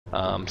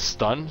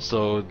stun,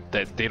 so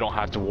that they don't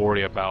have to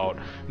worry about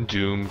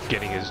Doom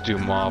getting his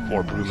Doom off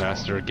or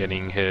Brewmaster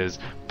getting his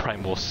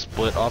Primal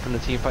split off in the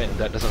team fight, and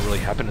that doesn't really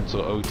happen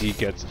until OD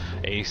gets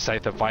a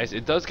Scythe of Ice.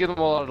 It does give them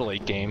a lot of the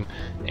late game,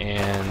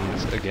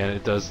 and again,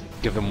 it does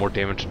give them more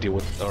damage to deal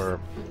with or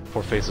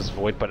for Faceless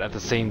Void, but at the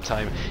same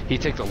time, he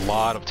takes a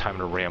lot of time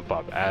to ramp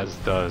up, as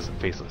does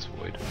Faceless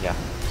Void. Yeah,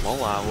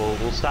 well,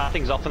 we'll start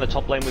things off in the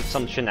top lane with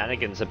some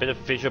shenanigans, a bit of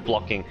fissure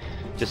blocking,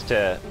 just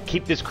to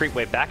keep this creep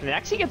wave back, and it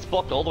actually gets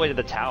blocked all the way to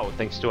the tower,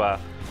 thanks to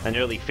an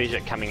early fissure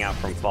coming out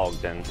from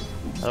Fogged, and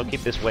that'll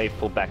keep this wave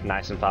pulled back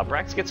nice and far.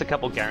 Brax gets a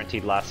couple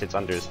guaranteed last hits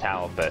under his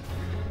tower, but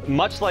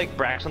much like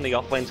Brax on the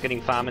offlane's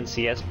getting farm in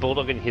CS,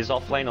 Bulldog in his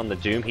offlane on the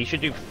Doom, he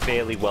should do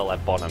fairly well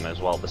at bottom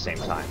as well at the same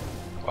time.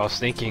 While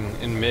snaking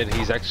in mid,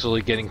 he's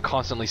actually getting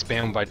constantly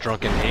spammed by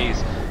Drunken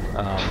Haze,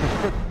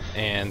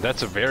 and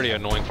that's very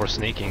annoying for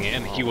snaking,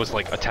 and he was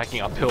like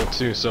attacking uphill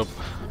too, so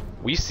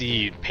we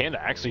see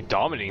Panda actually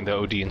dominating the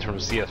OD in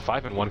terms of CS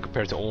 5-1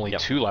 compared to only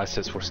 2 last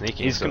hits for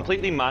snaking. He's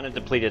completely mana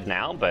depleted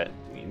now, but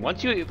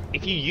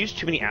if you use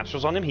too many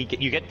Astrals on him,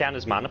 you get down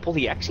his mana pool,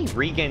 he actually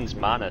regains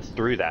mana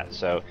through that,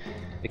 so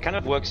it kind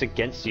of works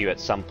against you at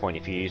some point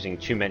if you're using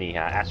too many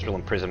Astral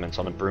Imprisonments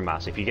on a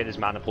Brewmaster. If you get his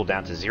mana pool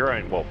down to 0,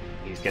 and well,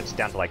 he gets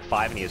down to like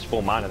 5 and he has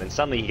full mana, then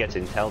suddenly he gets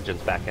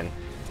Intelligence back and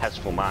has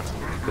full mana,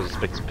 because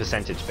it's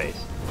percentage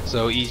based.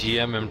 So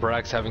EGM and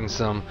Brax having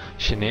some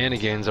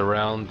shenanigans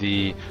around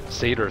the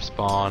Satyr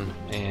spawn,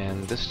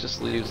 and this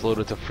just leaves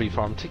Loda to free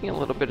farm, taking a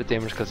little bit of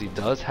damage because he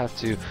does have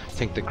to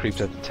tank the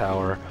creeps at the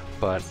tower,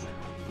 but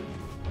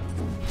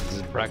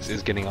Brax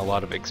is getting a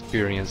lot of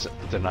experience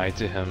denied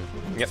to him.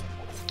 Yep.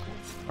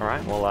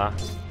 Alright, well,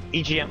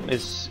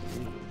 EGM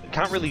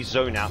can't really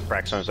zone out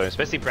Brax on his own,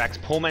 especially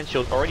Brax. Poor Man's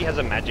Shield already has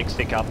a magic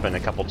stick up and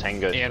a couple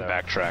tangos. And so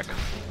backtrack.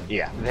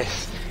 Yeah,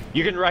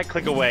 you can right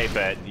click away,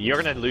 but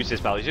you're going to lose this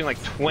battle. He's doing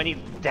like 20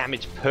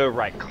 damage per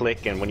right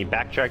click, and when he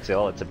backtracks,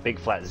 it's a big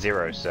flat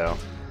 0, so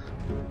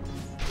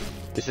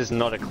this is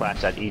not a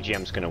clash that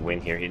EGM's going to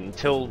win here.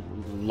 Until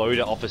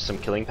Loda offers some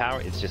killing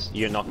power, it's just,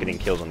 you're not getting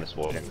kills on this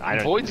Warden. I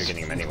don't think you're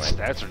getting him anyway.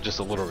 Stats are just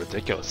a little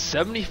ridiculous.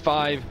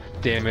 75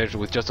 damage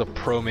with just a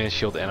Pro Man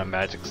Shield and a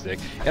magic stick,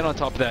 and on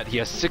top of that, he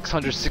has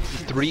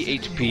 663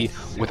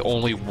 HP with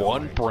only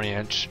 1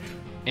 branch,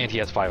 and he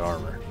has 5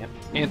 armor,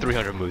 and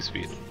 300 move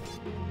speed.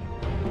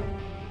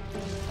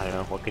 I don't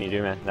know, what can you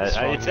do, man?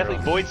 It's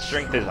definitely, Void's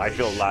strength is, I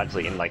feel,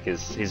 largely in like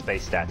his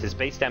base stats. His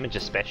base damage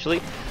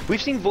especially.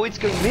 We've seen Voids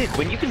go mid.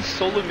 When you can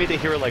solo mid a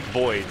hero like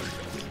Void,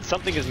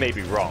 something is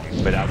maybe wrong.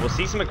 But we'll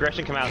see some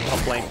aggression come out of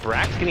top lane.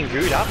 Brax getting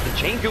gooed up. The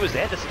chain goo is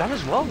there. The stun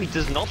as well. He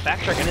does not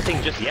backtrack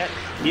anything just yet.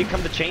 Here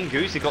come the chain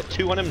goos. They've got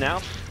 2 on him now.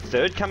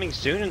 3rd coming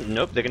soon, and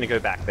nope, they're going to go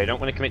back. They don't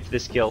want to commit to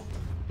this skill.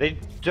 They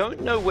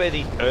don't know where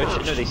the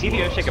Earthshaker... No, they see the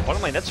Earthshaker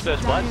bottom lane. That's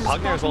first blood.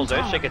 Pugner as well as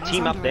Earthshaker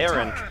team up there,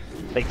 and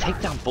they take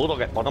down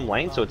Bulldog at bottom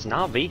lane, so it's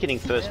Na'Vi getting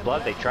first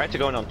blood. They tried to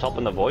go in on top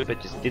in the Void,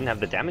 but just didn't have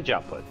the damage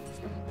output.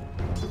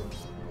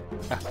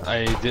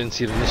 I didn't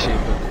see it initiate,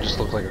 but it just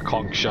looked like a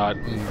conk shot,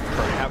 and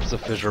perhaps a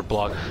fissure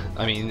block.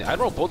 I mean, I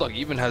don't know, Bulldog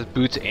even has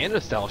boots and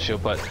a style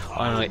shield, but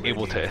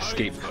unable to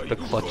escape the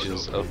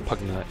clutches of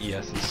Pugna,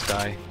 ES, and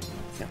Sky.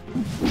 Yeah.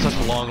 Such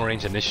a long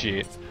range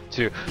initiate,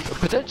 too.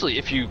 Potentially,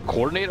 if you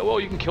coordinate it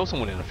well, you can kill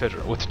someone in a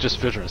fissure, with just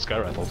fissure and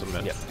Skywrath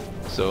ultimate. Yeah.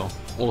 So,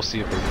 we'll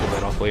see if they pull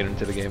that off later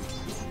into the game.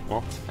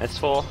 Well,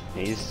 S4,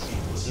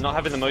 he's not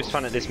having the most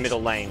fun at this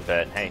middle lane,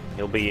 but hey,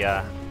 he'll be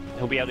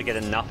able to get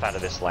enough out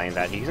of this lane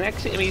that he's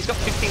actually, I mean, he's got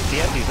 15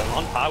 CS, he's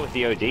on par with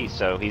the OD,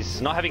 so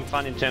he's not having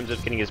fun in terms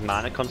of getting his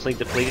mana constantly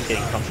depleted,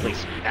 getting constantly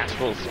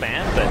astral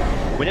spam, but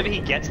whenever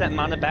he gets that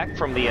mana back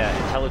from the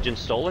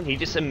intelligence stolen, he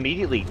just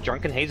immediately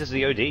Drunken Hazes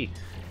the OD.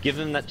 Give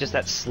him just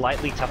that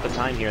slightly tougher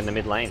time here in the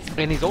mid lane.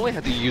 And he's only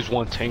had to use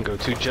 1 tango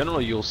too.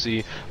 Generally, you'll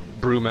see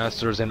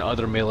Brewmasters and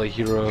other melee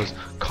heroes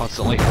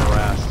constantly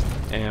harassed,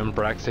 and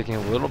Brax taking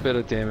a little bit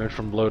of damage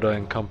from Loda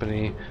and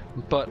company,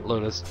 but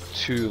Loda's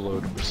 2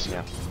 loaders.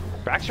 Yeah.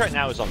 Brax right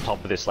now is on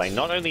top of this lane.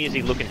 Not only is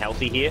he looking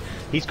healthy here,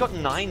 he's got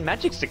 9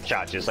 magic stick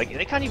charges. Like,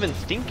 they can't even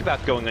think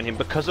about going on him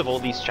because of all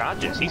these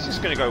charges. He's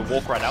just going to go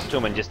walk right up to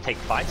him and just take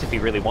fights if he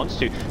really wants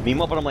to.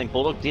 Meanwhile, bottom lane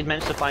Bulldog did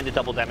manage to find a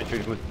double damage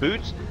with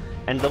boots,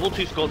 and level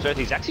 2 Scald's Earth.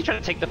 He's actually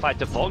trying to take the fight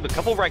to Fog. A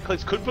couple right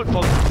clicks could put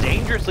Fog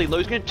dangerously low.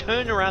 He's going to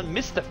turn around,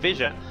 miss the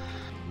fissure.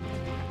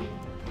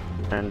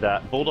 And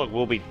Bulldog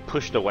will be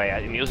pushed away.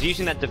 I mean, he was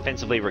using that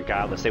defensively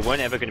regardless. They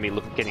weren't ever going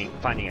to be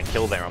finding a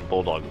kill there on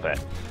Bulldog, but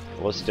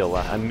it was still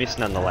a miss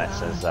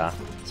nonetheless, as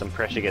some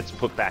pressure gets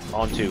put back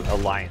onto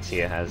Alliance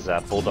here, as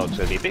Bulldog's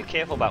going to be a bit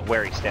careful about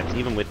where he steps,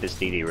 even with this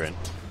DD rune.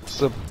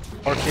 So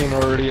Arcane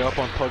already up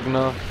on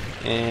Pugna,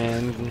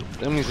 and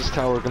that means this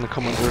tower is going to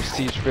come under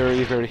siege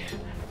very, very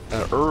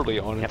early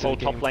on into the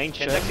game. Top lane,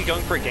 Chen's actually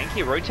going for a gank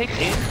here, rotates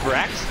in,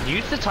 Brax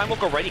used the time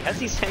walk already, has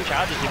these 10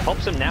 charges, he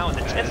pops them now, and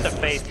the test of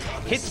fate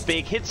hits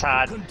big, hits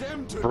hard,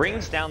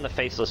 brings down the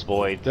Faceless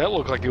Void. That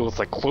looked like it was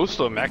like close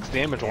to a max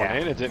damage one,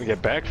 and it didn't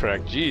get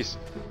backtracked, jeez.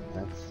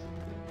 That's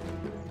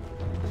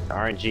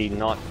RNG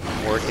not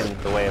working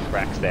the way of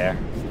Brax there,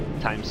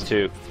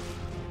 ×2.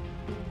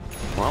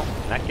 Well,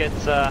 that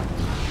gets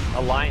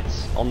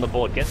Alliance on the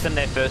board. Gets them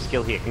their first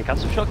kill here.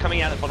 Concussive shot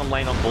coming out at bottom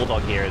lane on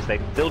Bulldog here as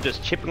they're still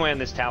just chipping away on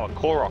this tower.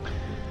 Korok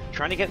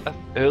trying to get an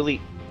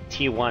early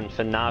tier 1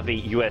 for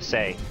Na'Vi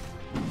USA.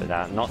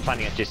 But not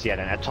finding it just yet.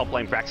 And at top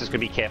lane, Brax is going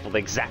to be careful. The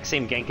exact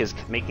same gank is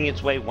making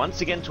its way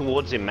once again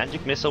towards him.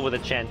 Magic Missile with a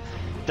Chen.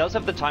 Does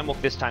have the time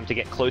walk this time to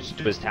get closer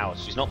to his tower.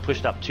 So he's not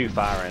pushed up too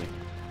far and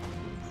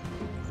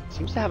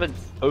seems to have an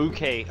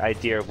okay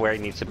idea of where he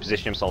needs to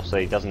position himself so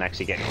he doesn't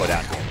actually get caught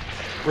out here.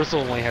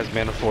 Bristol only has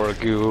mana for a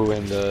goo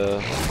and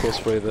cool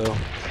spray though.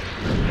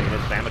 They're going to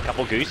spam a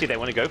couple goosey. They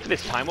want to go for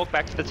this time walk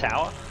back to the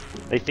tower.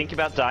 They think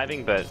about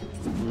diving, but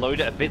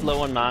Loader a bit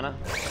low on mana.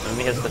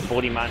 Only has the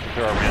 40 mana to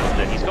throw around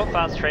it. He's got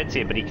fast treads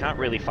here, but he can't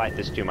really fight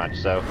this too much.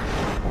 So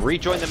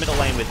rejoin the middle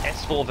lane with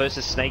S4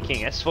 versus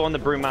Snaking. S4 on the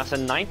Brewmaster,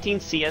 19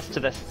 CS to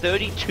the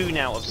 32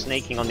 now of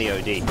Snaking on the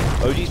OD.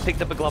 OD's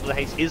picked up a Glove of the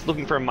Haste, is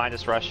looking for a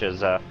Midas Rush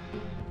as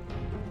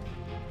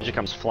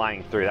comes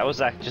flying through. That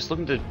was just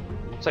looking to,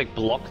 looks like,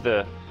 block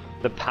the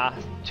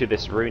path to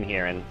this rune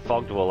here, and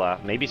Fogged will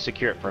maybe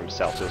secure it for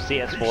himself. So we'll see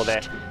S4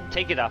 there,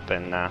 take it up,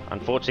 and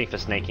unfortunately for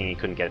Snaking, he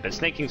couldn't get it. But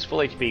Snaking's full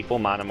HP, full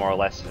mana more or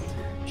less,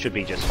 and should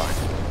be just fine.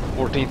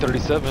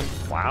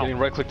 1437. Wow. Getting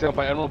right clicked out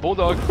by Admiral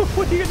Bulldog.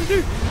 What are you going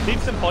to do?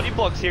 Needs some body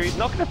blocks here. He's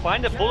not going to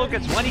find it. Bulldog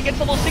gets one. He gets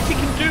a level 6. He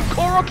can do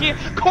Korok here.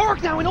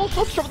 Korok now in all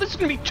sorts of trouble. This is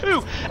going to be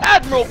 2.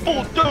 Admiral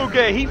Bulldog.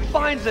 He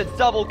finds a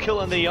double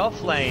kill in the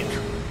off lane.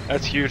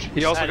 That's huge.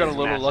 He also got a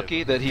little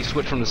lucky that he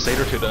switched from the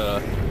Satyr to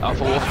the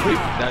Alpha Wolf Creep.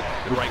 That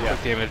right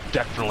click damage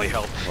definitely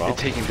helped in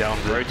taking down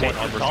the rotate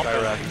on top.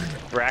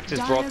 Brax is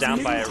brought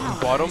down by a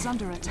bottom.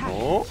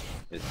 Oh,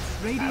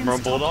 Admiral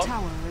Bulldog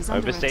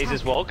overstays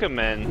his welcome,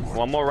 and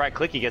one more right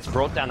click. He gets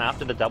brought down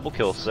after the double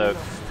kill. So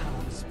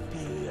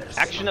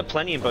action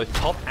aplenty in both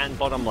top and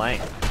bottom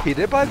lane. He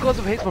did buy Gloves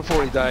of Haste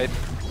before he died,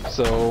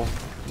 so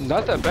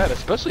not that bad,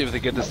 especially if they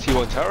get this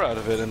T1 tower out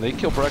of it and they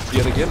kill Brax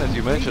yet again, as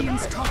you mentioned.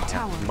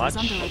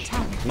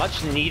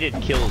 Much needed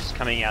kills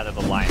coming out of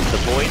Alliance. The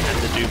Void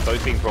and the Doom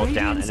both being brought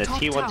down, and the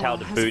T1 tower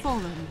to boot.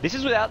 This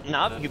is without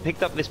Na'Vi, who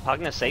picked up this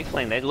Pugna safe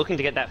lane. They're looking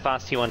to get that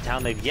fast T1 tower,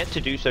 and they've yet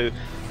to do so.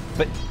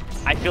 But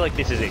I feel like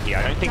this is it here.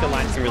 I don't think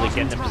Alliance can really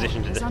get in a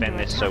position to defend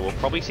this, so we'll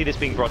probably see this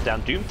being brought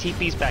down. Doom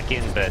TP's back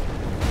in, but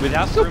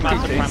without no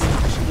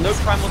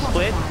Primal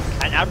Split,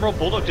 and Admiral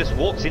Bulldog just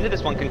walks into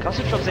this one.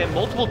 Concussive shots there,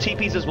 multiple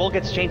TPs as well,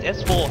 gets changed.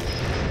 S4,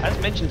 as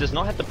mentioned, does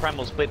not have the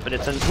Primal Split, but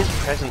his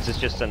presence is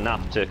just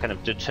enough to kind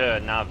of deter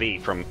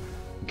Na'Vi from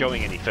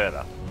going any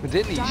further.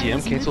 Didn't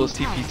EGM cancel his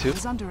TP too?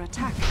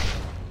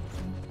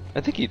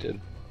 I think he did.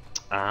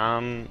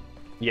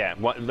 Yeah,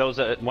 there was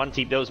meant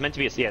to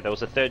be there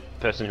was a third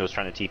person who was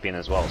trying to TP in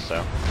as well,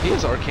 so. He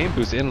has Arcane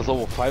Boost and is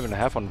level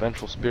 5.5 on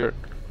Vengeful Spirit.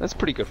 That's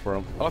pretty good for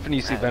him. Often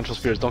you see Vengeful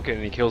Spirits don't get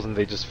any kills and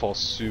they just fall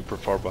super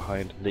far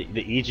behind. The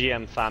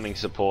EGM farming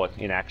support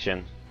in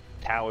action.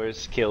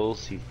 Towers,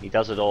 kills, he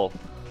does it all.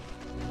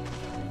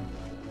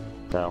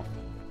 So,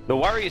 the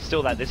worry is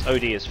still that this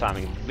OD is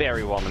farming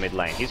very well in the mid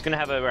lane. He's going to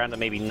have around a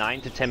maybe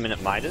 9 to 10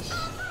 minute Midas.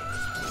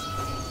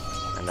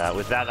 And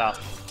with that up,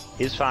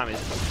 his farm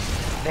is...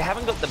 They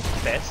haven't got the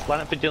best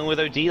lineup for dealing with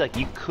OD. Like,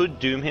 you could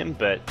Doom him,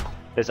 but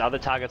there's other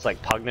targets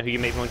like Pugna who you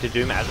may be wanting to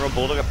Doom. Admiral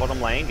Bulldog at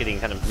bottom lane getting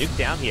kind of nuked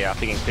down here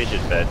after getting fissured,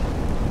 but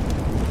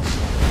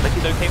I think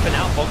he's okay for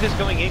now. Fog is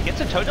going in,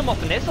 gets a totem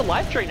off, and there's the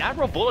life drain.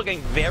 Admiral Bulldog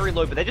getting very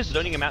low, but they're just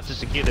zoning him out to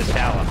secure this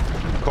tower.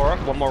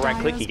 Korok, one more right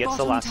click, he gets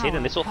the last hit,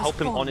 and this will help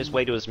him on his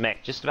way to his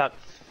mech. Just about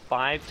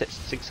 500 to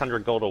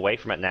 600 gold away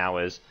from it now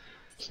as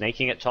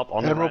Snaking at top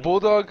on the Admiral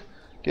Bulldog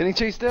getting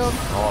chased down.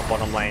 Oh,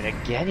 bottom lane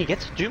again. He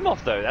gets a Doom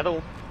off though.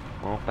 That'll,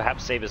 well,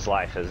 perhaps save his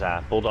life as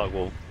Bulldog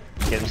will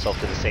get himself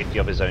to the safety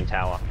of his own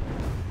tower.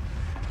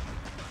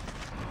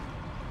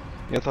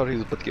 Yeah, I thought he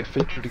was about to get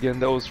featured again.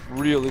 That was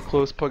really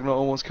close. Pugna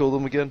almost killed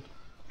him again.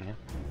 Yeah.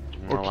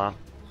 Well,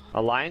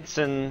 Alliance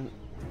and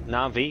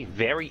Na'Vi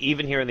very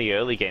even here in the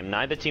early game.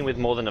 Neither team with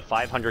more than a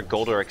 500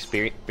 gold or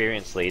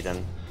experience lead,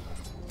 and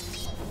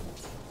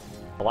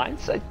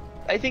Alliance,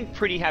 I think,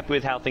 pretty happy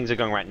with how things are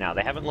going right now.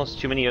 They haven't lost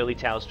too many early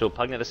towers to a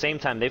Pugna. At the same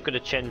time, they've got a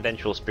Chen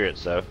Vengeful Spirit,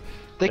 so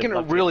they can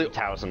really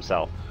towers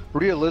themselves.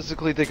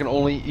 Realistically, they can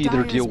only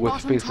either deal with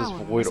Faceless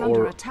Void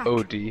or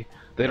OD.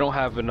 They don't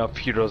have enough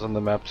heroes on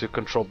the map to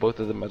control both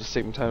of them at the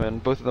same time,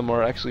 and both of them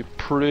are actually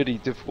pretty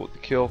difficult to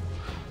kill.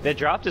 Their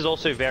draft is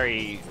also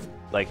very,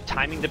 like,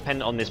 timing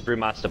dependent on this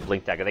Brewmaster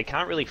Blink Dagger. They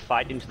can't really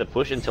fight into the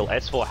push until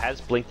S4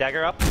 has Blink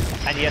Dagger up,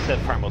 and he has that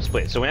Primal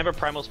Split. So whenever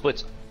Primal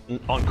Split's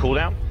on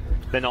cooldown,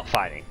 they're not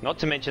fighting. Not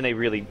to mention they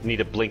really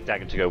need a Blink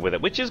Dagger to go with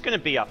it, which is going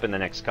to be up in the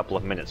next couple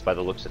of minutes by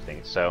the looks of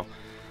things. So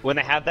when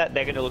they have that,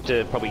 they're going to look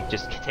to probably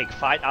just take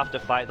fight after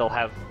fight. They'll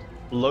have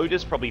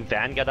Lotus probably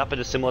Vanguard up at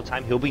a similar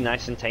time. He'll be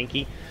nice and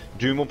tanky.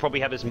 Doom will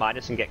probably have his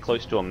Midas and get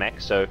close to a mech.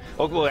 So,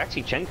 oh, well,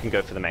 actually Chen can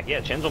go for the mech.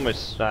 Yeah, Chen's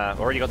almost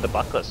already got the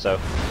buckler. So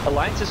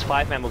Alliance's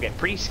 5-man will get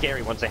pretty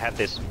scary once they have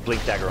this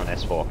Blink Dagger on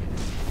S4.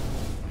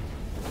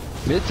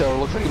 Mid tower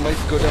looks like he might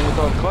go down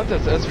without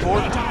contest.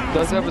 S4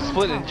 does have a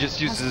split and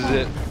just uses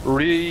it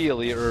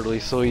really early,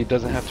 so he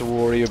doesn't have to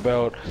worry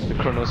about the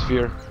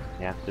Chronosphere.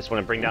 Yeah, just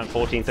want to bring down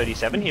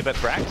 1437 here, but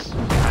Brax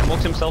time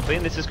walks himself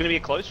in. This is going to be a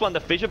close one. The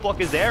fissure block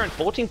is there, and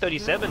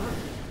 1437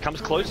 comes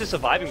close to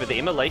surviving, but the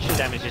immolation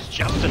damage is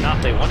just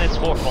enough. They want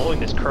S4 following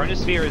this.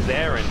 Chronosphere is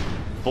there, and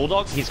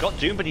Bulldog, he's got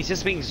Doom, but he's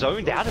just being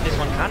zoned out of this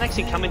one. Can't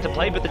actually come into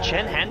play, but the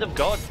Chen, Hand of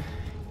God,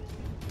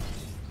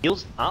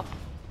 heals up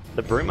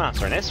the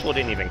Brewmaster, and S4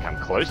 didn't even come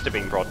close to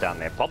being brought down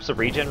there. Pops a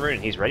regen rune,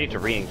 and he's ready to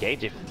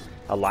re-engage if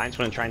Alliance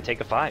want to try and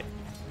take a fight.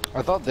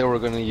 I thought they were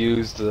going to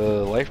use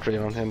the life drain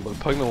on him, but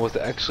Pugman was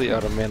actually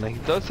out of mana. He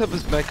does have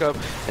his mech up,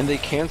 and they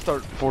can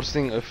start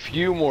forcing a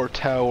few more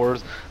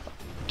towers.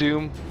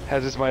 Doom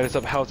has his Midas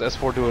up. How's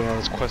S4 doing on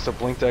his quest of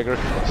Blink Dagger?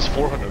 Just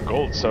 400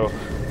 gold, so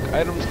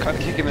items kind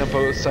of kicking in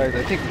both sides.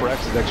 I think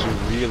Brax is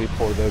actually really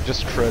poor though,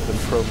 just Tread and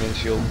Pro Main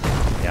Shield.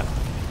 Yeah.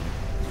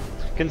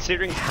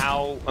 Considering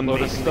how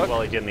amazingly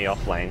well he did in the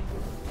off lane.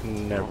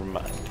 Never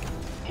mind.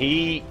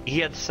 He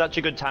had such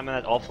a good time in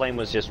that off lane,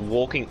 was just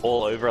walking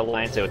all over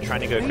Alliance. They were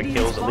trying to go for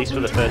kills, at least for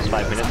the first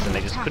 5 minutes, and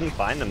they just couldn't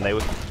find them. They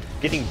were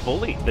getting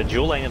bullied, the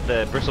dual lane of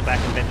the Bristleback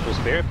and Vengeful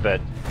Spirit,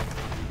 but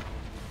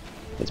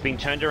it's been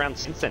turned around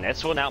since then.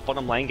 S4 now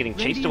bottom lane getting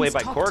chased away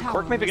by Korok.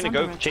 Korok maybe going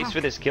to go chase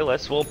for this kill.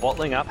 S4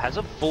 bottling up, has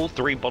a full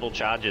 3 bottle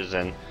charges,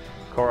 and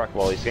Korok,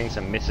 while he's getting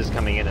some misses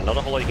coming in, and not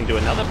a whole lot he can do.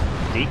 Another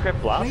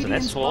Decrypt blast, and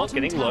S4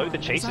 getting low. The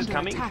chase is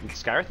coming.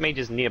 Skyreth Mage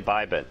is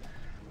nearby, but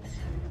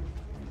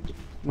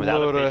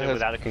without a vision,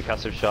 without a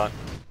concussive shot.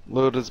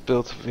 Loda's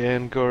built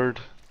Vanguard.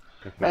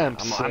 I'm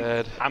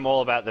sad. I'm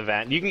all about the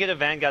Van. You can get a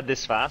Vanguard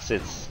this fast,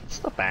 it's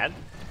not bad.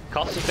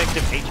 Cost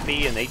effective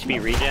HP and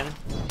HP regen.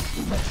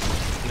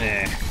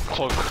 Nah,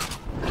 cloak.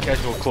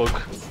 Casual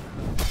cloak.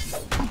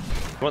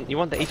 You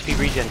want the HP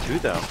regen too,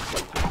 though.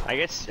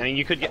 I mean,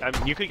 you could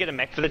get a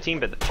mech for the team,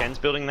 but Chen's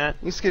building that.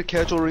 You just get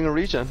casual ring of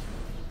regen.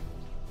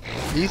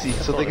 Easy,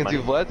 so they can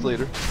do Vlad's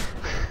later.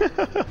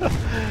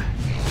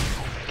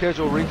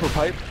 Casual ring for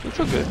pipe. It's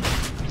so good.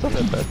 It's not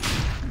that bad.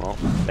 Well,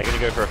 they're gonna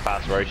go for a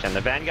fast Roshan.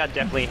 The Vanguard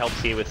definitely helps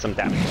here with some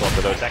damage as well,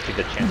 although it's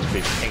actually the Chen's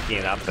who's tanking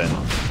it up, and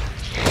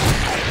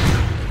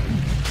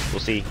we'll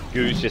see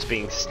Goose just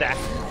being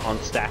stacked on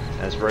stacked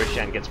as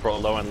Roshan gets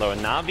brought low and low.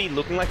 And Na'Vi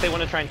looking like they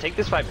want to try and take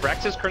this fight.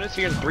 Brax's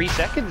Chronosphere in 3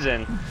 seconds,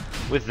 and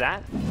with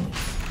that,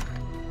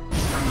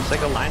 looks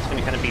like Alliance going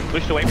to kind of be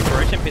pushed away from the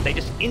Roshan pit. They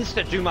just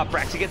insta-doom up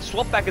Brax. He gets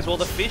swapped back as well.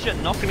 The Fissure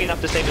not going to be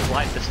enough to save his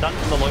life. The stun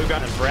from the low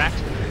ground, and Brax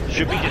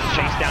should be just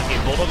chased down here.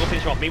 Bulldog will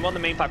finish him off. Meanwhile, the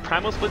main fight,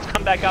 Primal Splits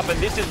come back up, and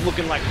this is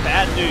looking like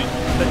bad news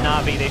for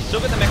Na'Vi. They've still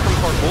got the mech from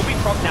Korok, will be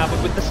proc now,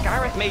 but with the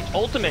Skywrath Mage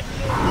ultimate,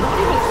 not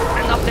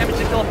even enough damage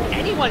to kill off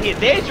anyone here.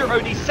 There's your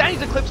OD.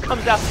 Sandy's Eclipse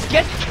comes out,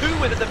 gets 2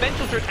 with it, the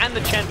Vengeful Spirit and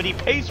the Chen, but he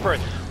pays for it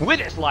with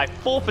his life.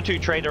 4 for 2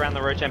 trade around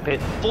the Roshan pit.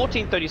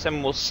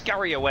 1437 will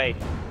scurry away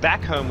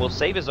back home, will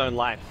save his own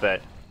life, but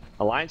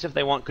Alliance, if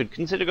they want, could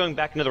consider going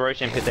back into the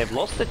Roshan pit. They've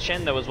lost the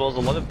Chen, though, as well as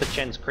a lot of the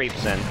Chen's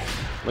creeps, and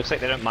looks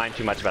like they don't mind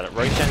too much about it.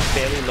 Roshan's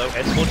fairly low.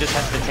 S4 just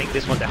has to take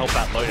this one to help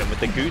out Loden.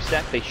 With the Goose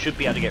stack, they should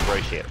be able to get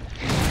Roche here.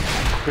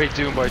 Great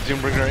Doom by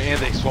Doombringer, and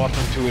they swapped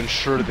him to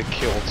ensure the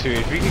kill, too.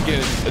 If you can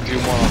get a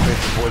Doom on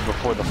offensive Void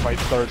before the fight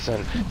starts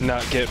and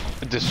not get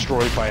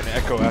destroyed by an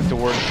Echo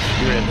afterwards,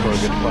 you're in for a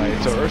good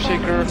fight. So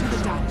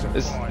Earthshaker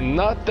is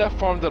not that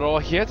farmed at all.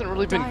 He hasn't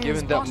really been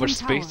given that much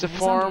space to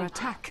farm,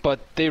 but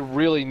they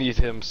really need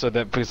him so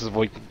that Priestess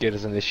Void can get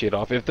his initiate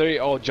off. If they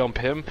all jump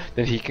him,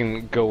 then he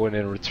can go in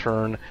and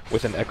return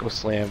with an Echo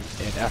Slam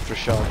and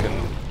Aftershock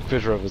and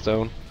Fissure of his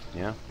own.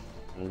 Yeah.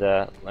 And,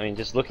 I mean,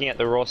 just looking at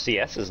the raw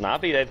CSs,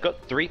 Na'Vi, they've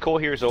got 3 core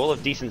heroes all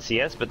of decent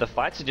CS, but the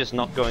fights are just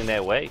not going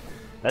their way.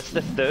 That's the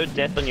 3rd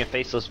death on your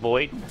Faceless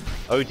Void.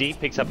 OD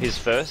picks up his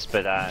first,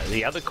 but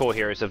the other core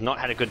heroes have not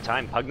had a good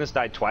time. Pugnas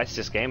died twice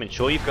this game, and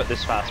sure, you've got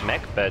this fast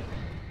mech, but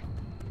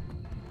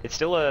it's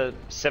still a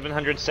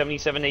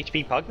 777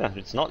 HP Pugna.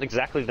 It's not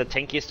exactly the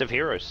tankiest of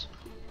heroes.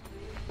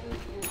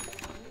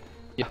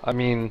 Yeah, I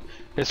mean,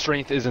 his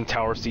strength is in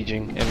tower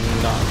sieging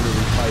and not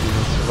really fighting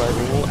and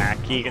surviving. Ooh,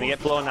 Aki gonna get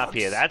blown up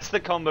here. That's the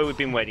combo we've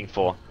been waiting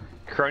for.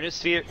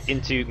 Chronosphere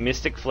into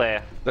Mystic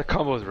Flare. That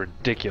combo is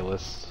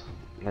ridiculous.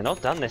 They're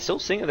not done. They're still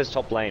singing this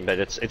top lane, but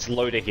it's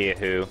Loda here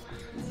who...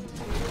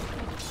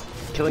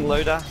 Killing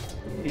Loda?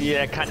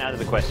 Yeah, kind of out of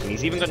the question.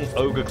 He's even got an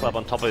Ogre Club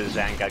on top of his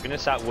Vanguard. Gonna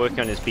start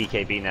working on his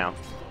BKB now.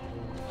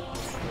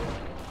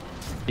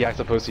 Yeah, I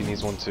suppose he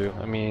needs one too.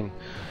 I mean,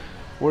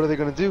 what are they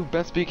gonna do?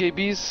 Best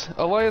BKBs?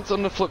 Alliance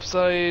on the flip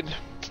side,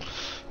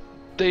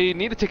 they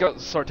need to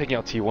start taking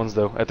out T1s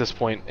though at this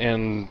point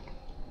and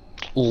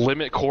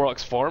limit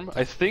Korok's farm.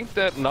 I think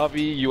that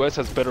Na'Vi US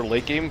has better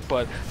late game,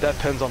 but that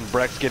depends on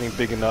Brax getting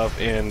big enough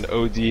and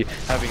OD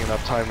having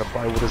enough time to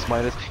buy with his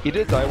minus. He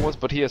did die once,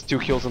 but he has 2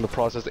 kills in the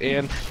process,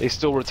 and they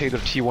still retain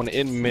their T1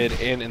 in mid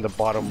and in the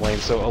bottom lane.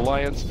 So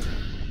Alliance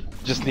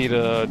just need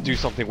to do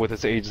something with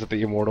his Ages of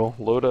the Immortal.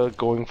 Loda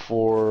going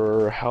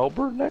for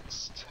Halberd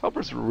next?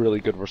 Halberd's really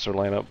good versus their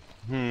lineup.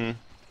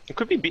 It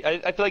could be.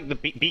 I feel like the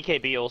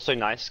BKB also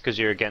nice because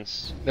you're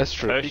against. That's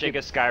true. Earthshaker,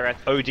 Skywrath,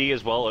 OD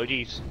as well.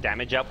 OD's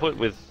damage output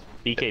with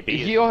BKB.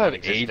 He all have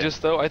Aegis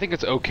though. I think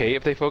it's okay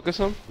if they focus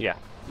him. Yeah.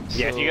 So...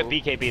 yeah, if you get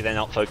BKB, they're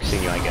not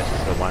focusing you. I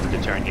guess is the one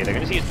deterrent here. They're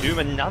going to see a Doom,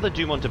 another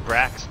Doom onto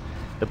Brax.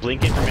 The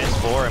blink in from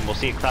S4, and we'll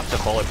see a clap to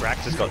follow. Brax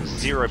has got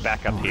 0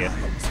 backup here.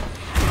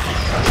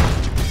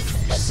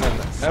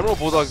 And Admiral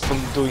Bulldog's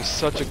been doing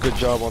such a good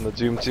job on the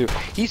Doom too.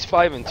 He's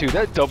 5-2.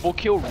 That double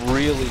kill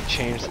really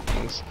changed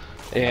things.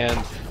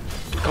 And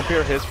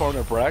compare his farm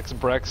to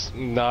Brax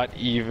not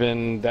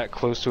even that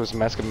close to his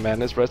Mask of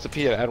Madness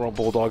recipe, and Admiral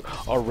Bulldog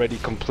already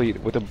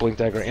complete with a Blink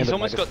Dagger and he's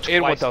almost got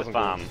twice the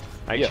farm.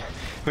 Right? Yeah.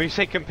 When you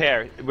say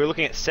compare, we're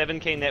looking at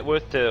 7k net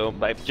worth to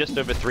like just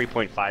over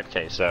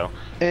 3.5k, so.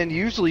 And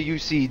usually you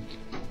see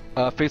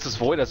Faceless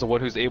Void as the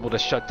one who's able to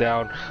shut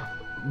down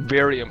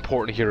very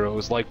important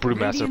heroes like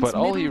Brewmaster, but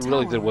all he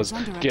really did was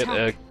get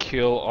a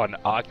kill on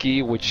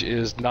Aki, which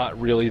is not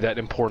really that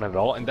important at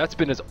all, and that's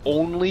been his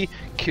only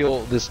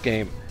kill this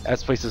game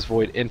as Faceless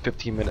Void in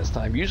 15 minutes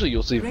time. Usually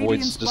you'll see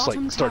Voids just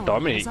like start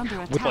dominating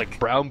with like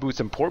Brown Boots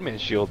and Portman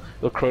Shield.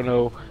 The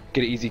Chrono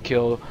get an easy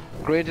kill.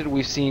 Granted,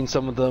 we've seen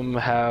some of them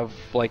have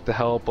like the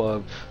help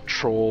of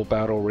Troll,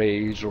 Battle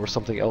Rage, or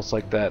something else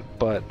like that,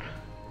 but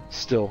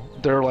still,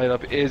 their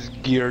lineup is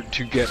geared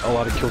to get a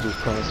lot of kills with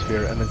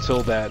Chronosphere, and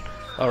until that,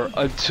 or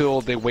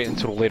until they wait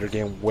until a later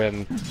game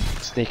when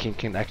Snaking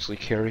can actually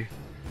carry.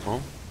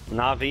 Well,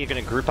 Na'Vi are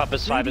going to group up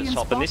as 5 at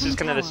top, and this is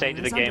kind of the stage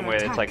of the game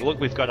where it's like, look,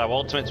 we've got our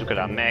ultimates, we've got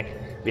our mech,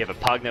 we have a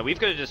Pugna, we've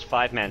got a just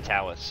 5-man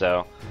tower,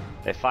 so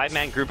a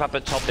 5-man group up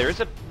at top. There is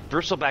a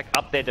Bristleback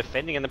up there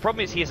defending, and the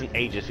problem is he has an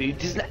Aegis. If he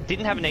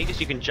didn't have an Aegis,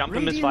 you can jump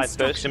him as 5,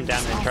 burst him down,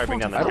 and then try to bring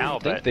down the tower. I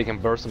don't think they can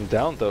burst him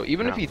down, though.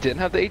 Even if he didn't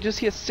have the Aegis,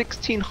 he has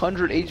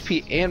 1600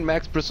 HP and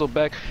max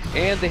Bristleback,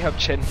 and they have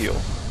Chen heal.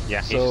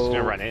 Yeah, he's just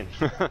gonna run in.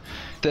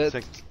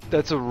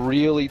 That's a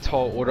really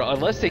tall order,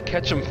 unless they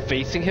catch him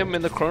facing him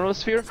in the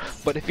Chronosphere.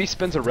 But if he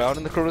spins around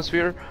in the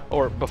Chronosphere,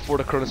 or before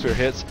the Chronosphere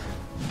hits,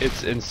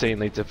 it's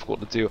insanely difficult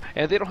to do.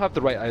 And they don't have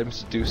the right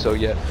items to do so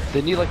yet.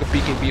 They need like a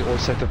BKB or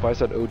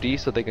Sacrifice on OD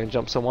so they can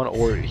jump someone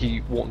or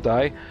he won't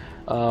die.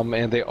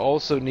 And they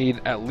also need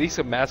at least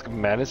a Mask of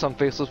Madness on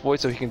Faceless Void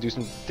so he can do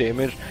some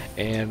damage,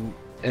 and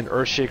an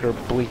Earthshaker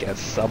Blink at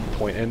some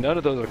point. And none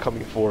of those are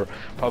coming for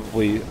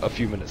probably a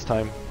few minutes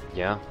time.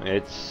 Yeah,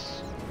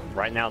 it's...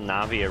 Right now,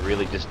 Na'Vi are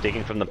really just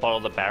digging from the bottom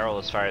of the barrel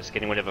as far as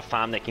getting whatever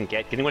farm they can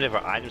get, getting whatever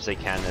items they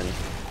can,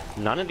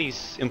 and none of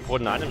these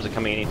important items are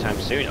coming anytime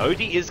soon.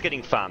 OD is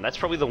getting farmed. That's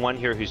probably the one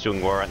hero who's doing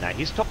well right now.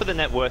 He's top of the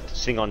net worth,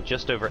 sitting on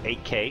just over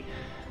 8k.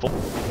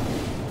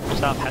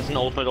 Staff has an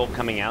ultimate orb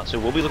coming out, so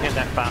we'll be looking at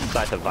that fast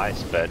side of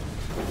Vice, but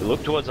we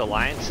look towards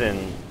Alliance,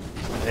 and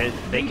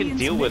they can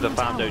deal with a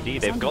farmed OD.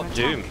 They've got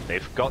Doom,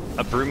 they've got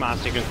a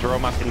Brewmaster who can throw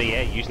them up in the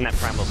air using that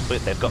Primal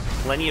Split. They've got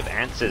plenty of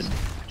answers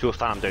to a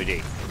farmed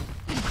OD.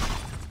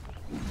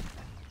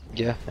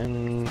 Yeah,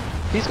 and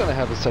he's gonna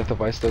have a Scythe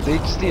of Ice though. They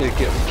just need to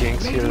get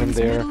ganks here and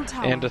there,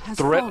 and the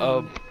threat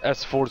of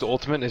S4's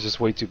ultimate is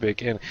just way too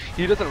big, and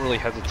he doesn't really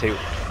hesitate.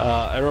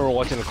 I remember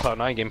watching the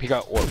Cloud9 game, he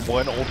got what,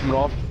 1 ultimate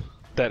off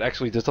that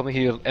actually did something.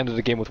 He ended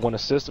the game with 1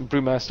 assist, and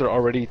Brewmaster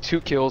already 2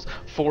 kills,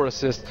 4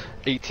 assists,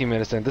 18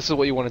 minutes in. This is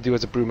what you want to do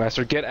as a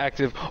Brewmaster. Get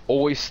active,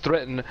 always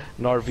threaten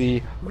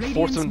Na'Vi,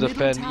 force them to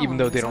defend even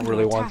though they don't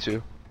really want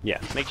to. Yeah,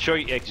 make sure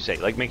you, like you say,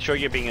 like make sure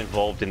you're being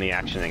involved in the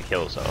action and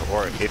kills,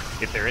 or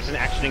if there isn't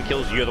action and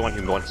kills, you're the one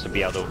who wants to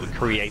be able to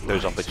create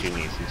those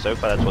opportunities. And so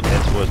far, that's what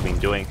S4 has been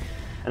doing.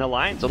 And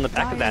Alliance on the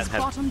back of that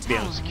have been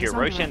able to secure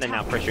Roshan. They're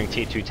now pressuring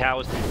tier 2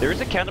 towers. There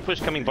is a counter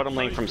push coming bottom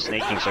lane from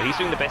Snaking, so he's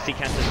doing the best he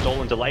can to stall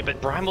and delay.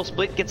 But Primal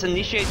Split gets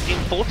initiated in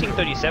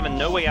 1437,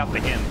 no way out for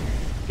him.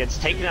 Gets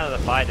taken out of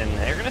the fight, and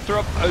they're going to throw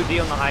up OD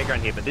on the high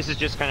ground here, but this is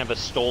just kind of a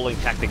stalling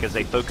tactic as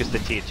they focus the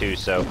tier 2,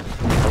 so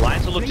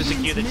Alliance will look to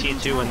secure the tier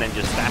 2 and then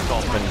just back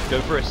off and go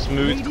for a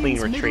smooth, clean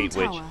retreat,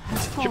 which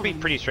should be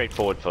pretty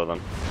straightforward for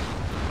them.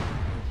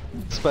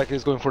 Spec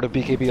is going for the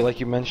BKB like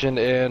you mentioned,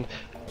 and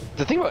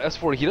the thing about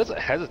S4, he doesn't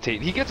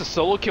hesitate. He gets a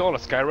solo kill on a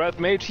Skywrath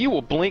mage, he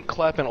will blink,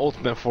 clap, and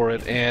ultimate for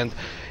it, and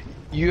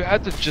you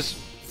have to just...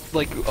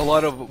 Like, a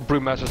lot of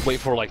Brewmasters wait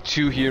for like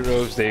 2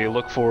 heroes, they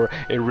look for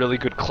a really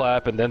good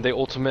clap and then they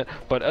ultimate,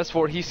 but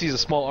S4, he sees a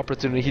small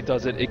opportunity, he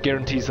does it, it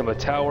guarantees him a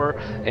tower,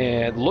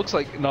 and looks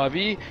like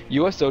Na'Vi,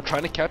 US though,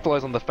 trying to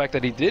capitalize on the fact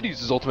that he did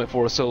use his ultimate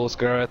for a solo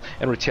Skywrath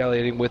and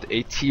retaliating with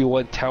a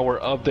T1 tower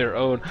of their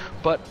own,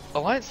 but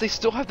Alliance, they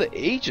still have the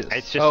Aegis.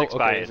 It's just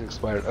expired. Okay, it's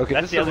expired. Okay,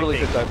 that's this is a really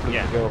good time for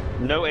them to go.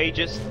 No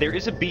Aegis, there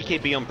is a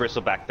BKB on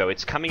Bristleback though,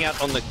 it's coming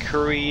out on the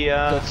Courier.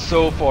 That's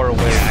so far away.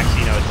 Yeah,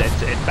 actually no,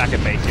 it's back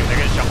at base here, they're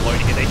going to jump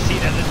loading here, they see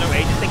that there's no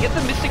Aegis, they get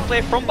the Mystic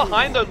Flare from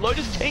behind though,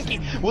 Lotus tanky,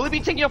 will it be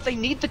taking off? They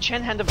need the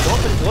Chen Hand of God,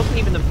 but it wasn't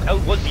even,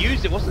 it was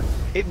used, it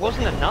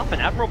wasn't enough,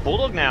 and Admiral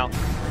Bulldog now,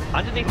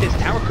 underneath this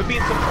tower, could be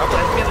in some trouble,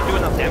 hasn't been able to do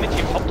enough damage,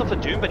 he popped off a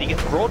Doom, but he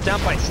gets brought down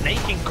by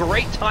Snaking,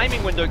 great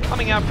timing window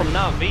coming out from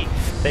Na'Vi,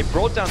 they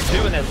brought down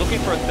 2 and they're looking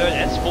for a third.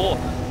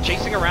 S4,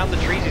 chasing around the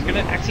trees, he's going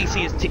to actually see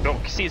his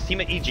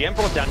teammate EGM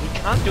brought down, he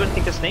can't do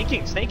anything to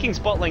Snaking, Snaking's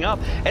bottling up,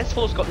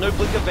 S4's got no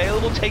blink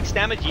available, takes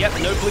damage, yep,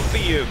 no blink for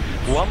you,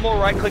 1 more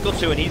right click or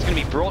 2 and he's going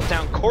to be brought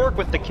down, Korok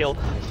with the kill,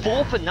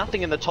 4 for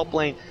nothing in the top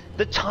lane,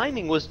 the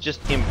timing was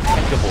just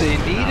impeccable. They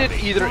needed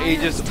either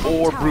Aegis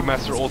or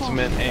Brewmaster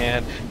ultimate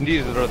and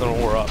neither of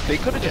them were up. They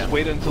could have just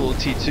waited until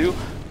T2,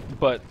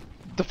 but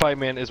the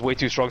 5-man is way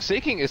too strong.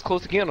 Snaking is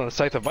close again on a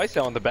Scythe of Ice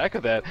now on the back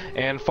of that,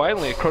 and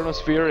finally a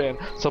Chronosphere and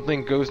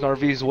something goes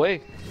Na'Vi's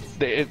way.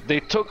 They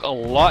took a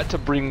lot to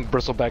bring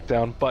Bristleback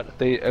down, but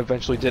they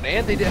eventually did,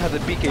 and they did have the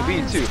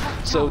BKB too,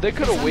 so they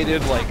could have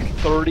waited like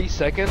 30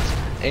 seconds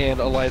and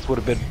Alliance would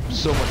have been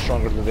so much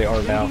stronger than they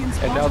are now,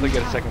 and now they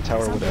get a second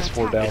tower with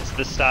S4 down. It's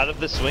the start of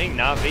the swing.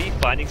 Na'Vi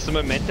finding some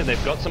momentum.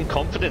 They've got some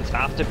confidence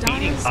after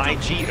beating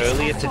IG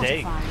earlier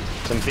today.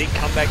 Some big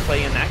comeback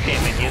play in that game,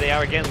 and here they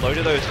are again.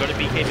 Loader though has got a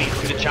BKB, it's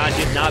going to charge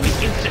in.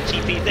 Na'Vi instant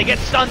TP. They get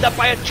stunned up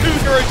by a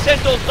 2-0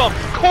 Centaur Stomp.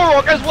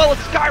 Korok as well as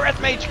Skywrath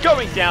Mage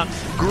going down.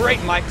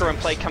 Great micro and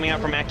play coming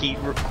out from Aki.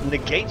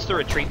 Negates the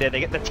retreat there.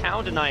 They get the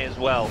tower deny as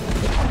well.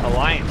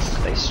 Alliance,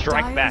 they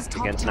strike back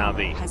against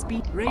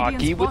Na'Vi.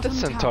 Aki with the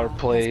Centaur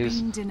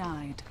plays.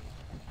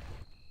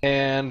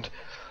 And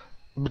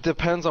it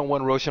depends on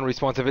when Roshan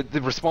responds. If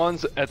it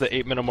responds at the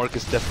 8-minute mark,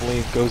 it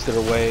definitely goes their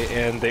way,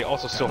 and they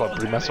also still have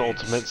Brewmaster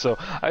ultimate, so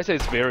I say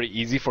it's very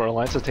easy for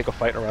Alliance to take a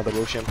fight around the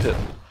Roshan pit.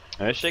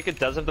 Earthshaker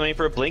does have the money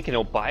for a blink, and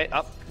he'll buy it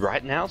up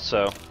right now,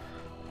 so...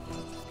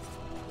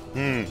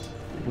 The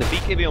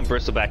BKB on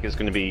Bristleback is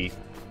going to be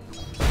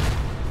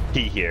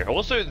key here.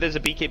 Also, there's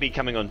a BKB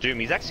coming on Doom.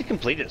 He's actually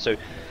completed it, so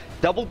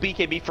double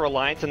BKB for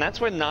Alliance, and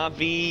that's where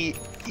Na'Vi,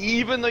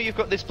 even though you've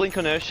got this blink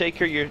on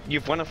Earthshaker,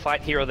 you've won a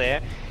fight here or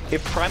there.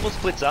 If Primal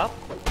splits up,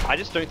 I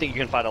just don't think you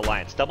can fight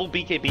Alliance. Double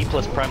BKB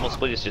plus Primal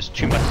split is just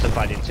too much to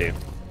fight into.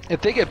 If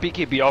they get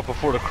BKB off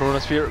before the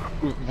Chronosphere,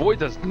 Void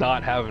does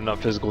not have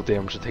enough physical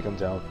damage to take him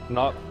down.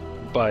 Not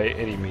by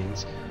any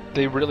means.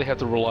 They really have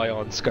to rely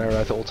on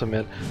Skywrath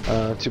ultimate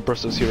to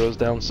burst those heroes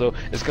down, so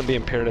it's going to be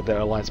imperative that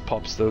Alliance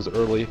pops those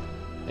early.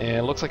 And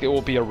it looks like it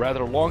will be a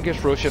rather longish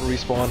Roshan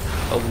respawn,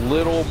 a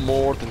little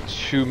more than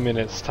 2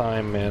 minutes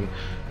time, and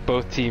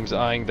both teams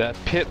eyeing that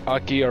pit.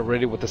 Aki are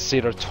ready with the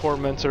Satyr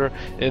Tormentor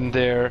in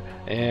there,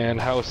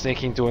 and how is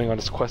Snaking doing on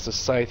his quest of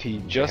Scythe?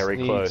 He just Very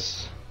needs...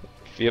 close.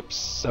 Yep,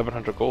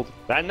 700 gold.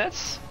 And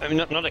that's, I mean,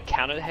 not a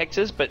counter to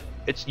Hexes, but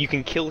it's you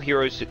can kill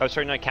heroes, oh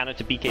sorry, not counter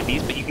to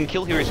BKBs, but you can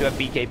kill heroes who have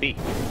BKB.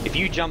 If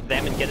you jump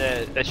them and get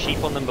a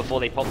sheep on them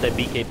before they pop their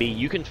BKB,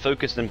 you can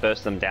focus and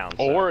burst them down.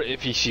 So. Or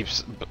if he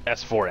sheeps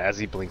S4 as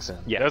he blinks in.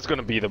 Yeah, that's going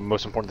to be the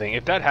most important thing.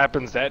 If that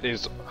happens, that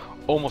is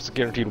almost a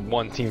guaranteed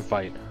one team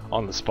fight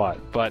on the spot,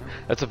 but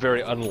that's a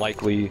very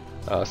unlikely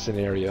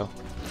scenario.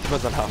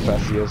 Depends on how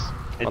fast he is.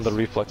 On the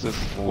reflexes.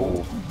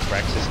 Ooh.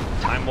 Praxis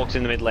time walks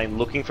in the mid lane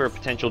looking for a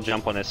potential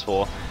jump on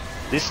S4.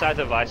 This side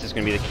of Ice is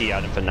going to be the key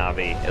item for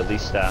Na'Vi, at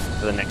least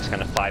for the next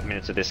kind of 5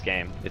 minutes of this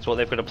game. It's what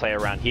they've got to play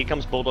around. Here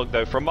comes Bulldog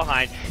though from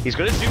behind. He's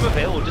got a Doom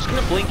available, just going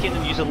to blink in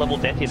and use a level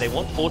death here. They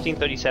want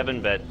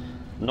 1437, but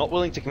not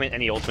willing to commit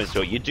any ultimates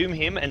to it. You doom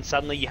him and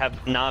suddenly you have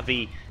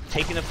Na'Vi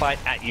taking a fight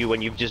at you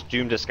when you've just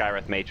doomed a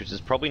Skywrath Mage, which is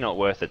probably not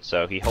worth it,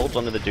 so he holds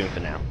onto the Doom for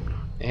now.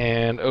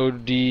 And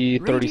OD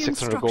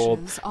 3600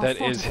 gold,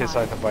 that is his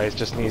Scythe of Ice,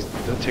 just needs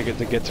the ticket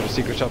to get to the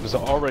secret shop, is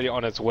already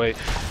on its way.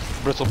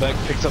 Bristleback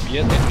picks up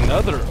yet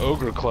another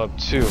Ogre Club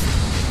too.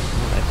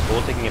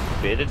 S4 taking a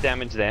bit of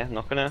damage there,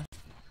 not gonna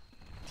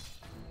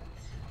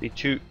be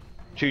too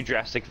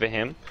drastic for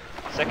him.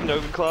 Second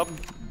Ogre Club,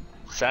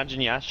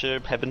 Sajin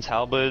Yasha, Heaven's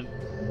Halberd.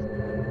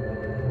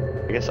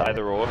 I guess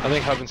either or. I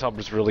think Heaven's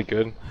Halberd is really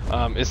good.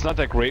 It's not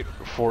that great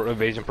for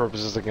evasion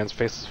purposes against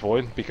Faceless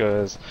Void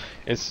because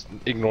it's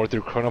ignored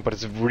through Chrono, but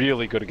it's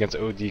really good against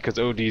OD because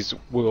ODs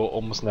will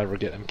almost never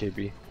get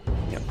MKB.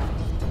 Yep.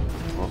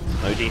 Well,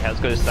 OD has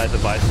got his Scythe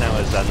of Ice now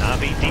as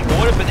Na'Vi deep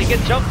water, but they get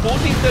jumped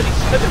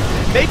 1437.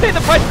 They pay the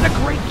price in a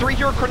great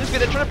 3-hero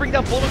Chronosphere. They're trying to bring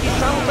down Bulldog. He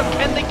silenced him.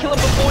 Can they kill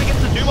him before he gets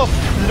the Doom off?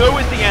 No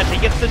is the answer.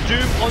 He gets the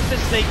Doom onto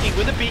Snaking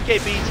with a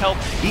BKB's help.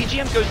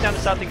 EGM goes down to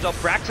start things off.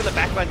 Brax on the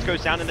backlines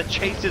goes down, and the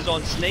chase is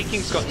on.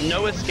 Snaking's got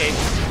no escape.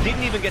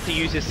 Didn't even get to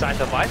use his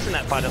Scythe of Ice in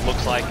that fight, it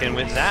looks like. And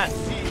with that,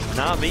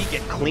 Na'Vi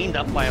get cleaned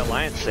up by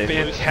Alliance.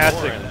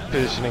 Fantastic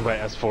positioning by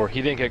S4.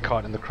 He didn't get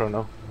caught in the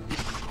Chrono.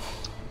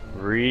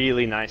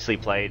 Really nicely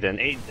played, and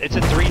it's a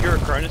 3-hero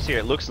Cronus here.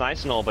 It looks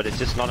nice and all, but it's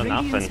just not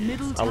enough. And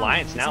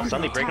Alliance now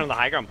suddenly breaking on the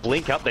high ground,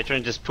 blink up. They're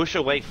trying to just push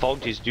away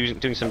Fogged, who's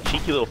doing some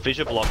cheeky little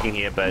fissure blocking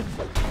here, but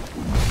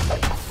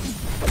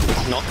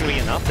it's not going to be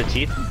enough. The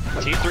tier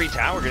 3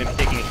 tower going to be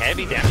taking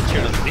heavy damage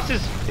here.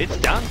 It's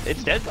done.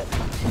 It's dead.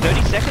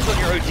 30 seconds on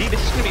your OD.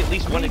 This is going to be at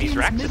least one of these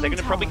racks. They're going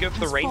to probably go for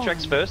the range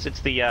racks first.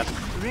 It's the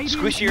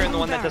squishier and the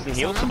one that doesn't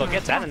heal, so they'll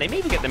get that, and they may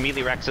even get the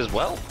melee racks as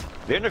well.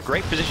 They're in a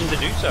great position to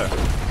do so.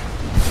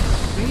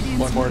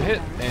 One more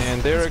hit,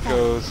 and there it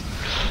goes.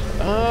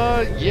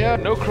 Yeah,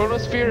 no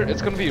Chronosphere.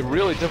 It's going to be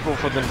really difficult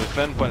for them to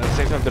defend, but at the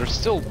same time, they're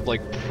still,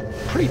 like,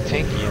 pretty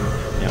tanky.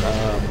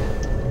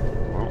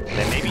 Well,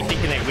 they may be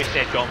thinking they wish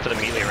they had gone for the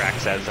melee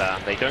racks, as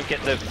they don't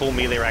get the full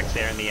melee racks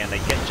there in the end. They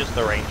get just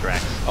the range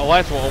racks.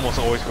 Alliance will almost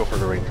always go for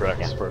the range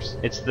racks first.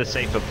 It's the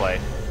safer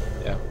play.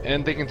 Yeah,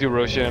 and they can do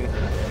Roshan,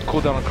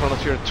 cooldown on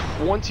Chronosphere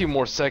 20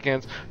 more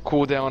seconds,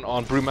 cooldown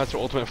on Brewmaster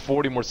Ultimate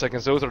 40 more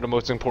seconds. Those are the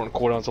most important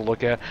cooldowns to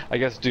look at. I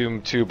guess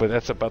Doom too, but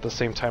that's about the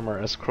same timer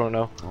as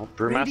Chrono. Well,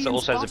 Brewmaster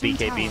also has a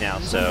BKB now,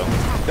 so...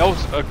 That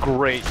was a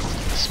great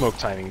smoke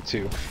timing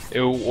too. It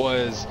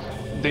was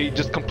they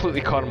just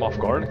completely caught him off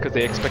guard because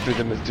they expected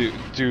him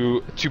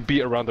to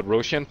be around the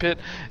Roshan pit,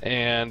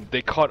 and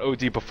they caught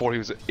OD before he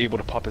was able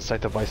to pop his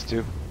Scythe of Ice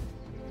too.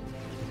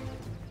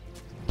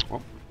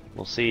 Well,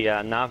 we'll see.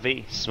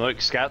 Na'Vi,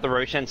 Smoke, scout the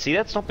Roshan. See,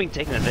 that's not being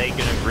taken. Are they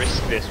going to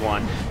risk this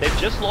one? They've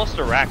just lost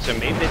a rack, so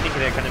maybe they're thinking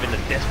they're kind of in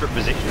a desperate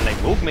position. They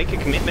will make a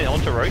commitment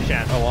onto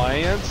Roshan.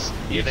 Alliance,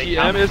 Here they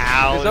EGM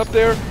come. is up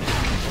there.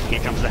 Here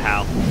comes the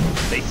Howl.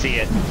 They see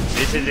it.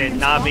 This is it.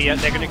 Na'Vi,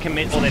 they're going to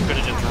commit, or they're going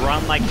to just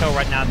run like hell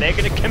right now. They're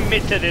going to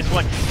commit to this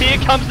one. Here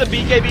comes the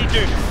BKB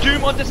Doom.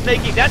 Doom onto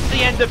Snaky. That's the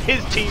end of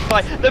his team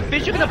fight. The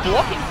Fish are going to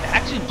block him.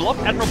 Actually block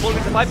Admiral Blue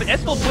into the fight, but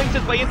Escort blinks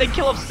his way in. They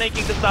kill off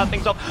Snaky to start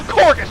things off.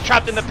 Korok is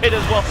trapped in the pit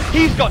as well.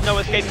 He's got no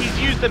escape. He's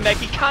used the mech.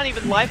 He can't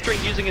even life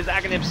drain using his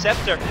Aghanim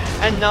Scepter.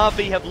 And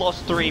Na'Vi have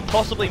lost 3,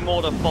 possibly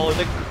more to follow.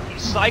 The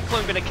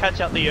Cyclone going to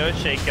catch out the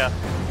Earthshaker.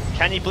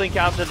 Can he blink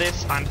after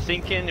this? I'm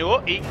thinking,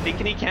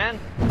 thinking he can.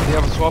 They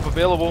have a swap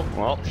available.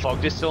 Well,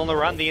 Fog is still on the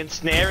run. The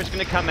Ensnare is going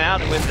to come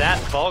out, and with that,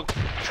 Fog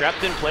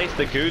trapped in place.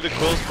 The Goo, the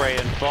Quill Spray,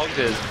 and Fog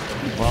is,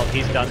 well,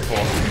 he's done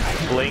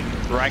for. Blink,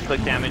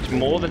 right-click damage,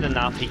 more than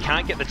enough. He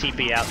can't get the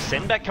TP out.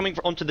 Send back coming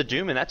onto the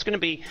Doom, and that's going to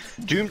be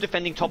Doom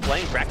defending top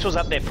lane. Braxwell's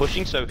up there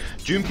pushing, so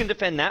Doom can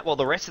defend that, while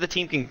the rest of the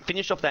team can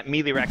finish off that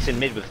melee racks in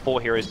mid with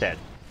 4 heroes dead.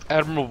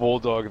 Admiral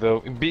Bulldog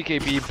though,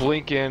 BKB,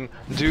 blink in,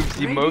 Doom's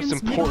the most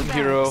important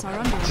hero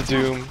to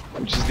Doom,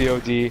 which is the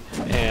OD,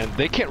 and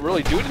they can't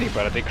really do anything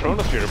about it. They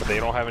Chronosphere, but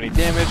they don't have any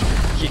damage.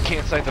 He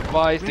can't Scythe the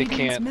Vice, they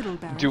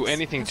can't do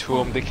anything to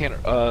him. They can't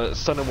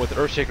stun him with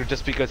Earthshaker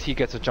just because he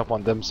gets a jump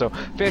on them. So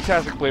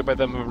fantastic play by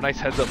them, a nice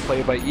heads up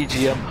play by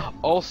EGM,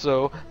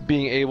 also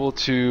being able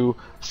to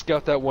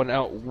scout that one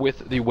out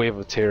with the Wave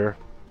of Terror.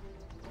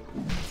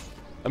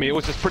 I mean, it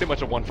was just pretty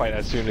much a one fight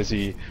as soon as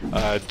he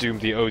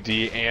doomed the OD,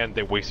 and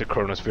they wasted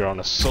Chronosphere on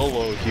a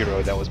solo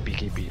hero that was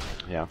BKB.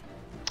 Yeah.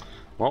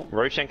 Well,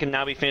 Roshan can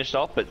now be finished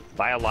off, but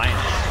by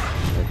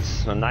Alliance.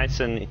 It's a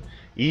nice and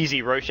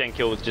easy Roshan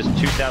kill with just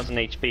 2,000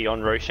 HP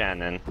on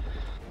Roshan, and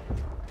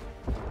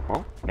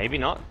well, maybe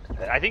not.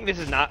 I think this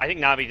is not. I think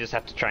Na'Vi just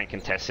have to try and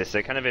contest this.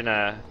 They're kind of in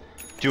a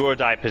do or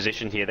die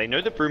position here. They know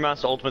the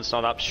Brewmaster ultimate's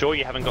not up. Sure,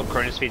 you haven't got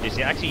Chronosphere just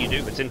yet. Actually, you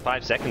do. It's in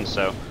 5 seconds,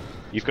 so.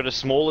 You've got a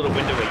small little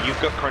window where you've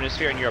got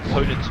Chronosphere and your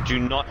opponents do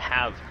not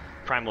have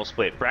Primal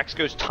Split. Brax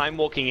goes time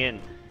walking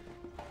in,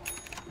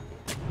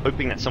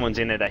 hoping that someone's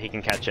in there that he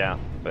can catch out,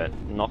 but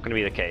not going to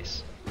be the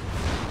case.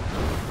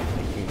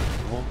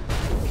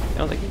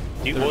 No, they can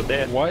deward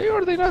there. Why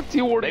are they not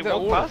dewarding that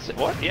They walked past it.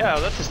 What? Yeah,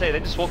 that's to say,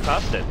 they just walked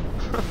past it.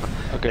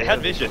 Okay, they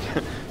had vision.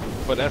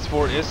 But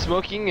S4 is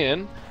smoking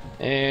in,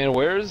 and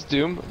where's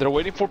Doom? They're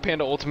waiting for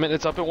Panda Ultimate.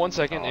 It's up in 1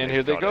 second, and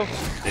here they go.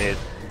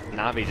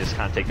 Na'Vi just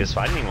can't take this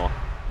fight anymore.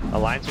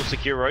 Alliance will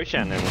secure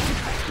Roshan, and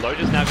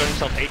Loda's now got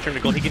himself Atrium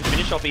to gold. He can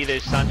finish off either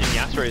Sanjin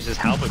Yasuo or his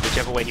Halberd,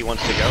 whichever way he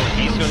wants to go,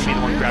 and he's going to be the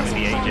one grabbing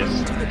the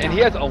Aegis. And he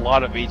has a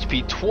lot of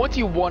HP,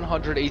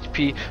 2100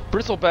 HP.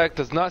 Bristleback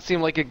does not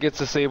seem like it gets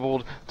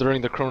disabled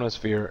during the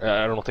Chronosphere.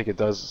 I don't think it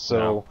does, so...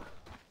 No.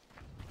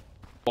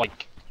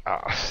 Like,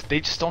 they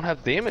just don't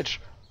have damage.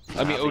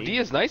 I mean, OD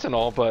is nice and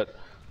all, but...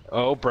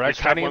 Oh, Brax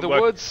hiding in the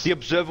woods. The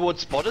Observer Ward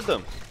spotted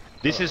them.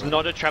 This is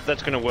not a trap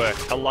that's going to work.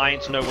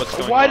 Alliance know what's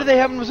going on. Why do they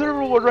have an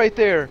Observer Ward right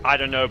there? I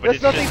don't know, but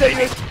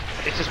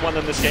it's just one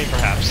of this game,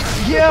 perhaps.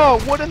 Yeah,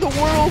 what in the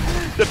world?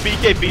 The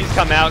BKBs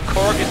come out.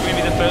 Korok is going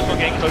to be the first one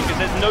getting focused.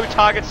 There's no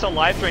targets to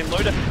life drain.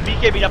 Loda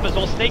BKB up as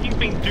well. Snaky's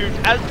being doomed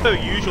as per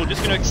usual.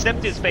 Just going to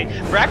accept his fate.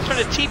 Brax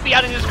trying to TP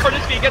out in his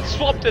Chronosphere, gets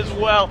swapped as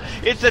well.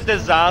 It's a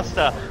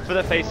disaster for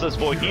the Faceless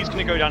Void. He's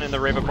going to go down in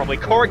the river probably.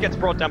 Korok gets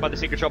brought down by the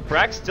Secret Shop.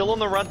 Brax still on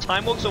the run.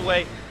 Time walks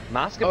away.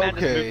 Mask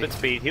Commander's movement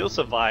speed. He'll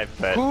survive.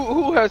 But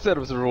who has that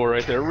Observer Ward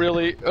right there?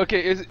 Really?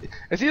 Okay,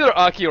 it's either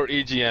Aki or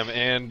EGM,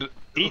 and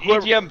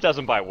EGM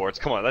doesn't buy wards.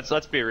 Come on,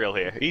 let's be real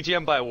here.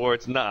 EGM buy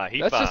wards. Nah,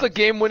 that's just a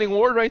game-winning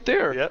ward right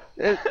there. Yep.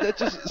 That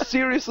just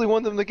seriously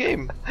won them the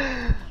game.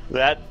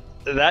 That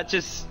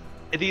just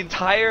the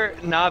entire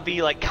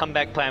Na'Vi like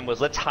comeback plan was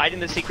let's hide in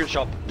the secret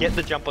shop, get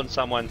the jump on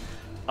someone.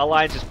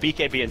 Alliance just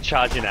BKB and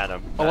charging at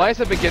him. Alliance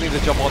have been getting the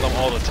jump on them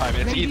all the time.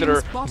 It's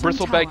either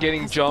Bristleback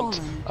getting jumped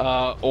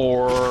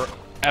or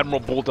Admiral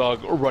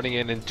Bulldog running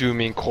in and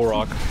dooming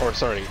Korok, or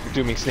sorry,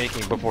 dooming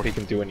Snaking before he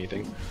can do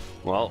anything.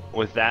 Well,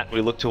 with that, we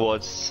look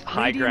towards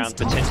high ground,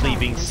 potentially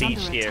being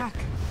sieged here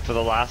for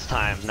the last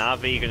time.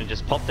 Na'Vi going to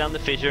just pop down the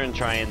fissure and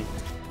try and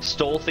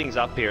stall things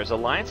up here, as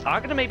Alliance are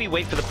going to maybe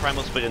wait for the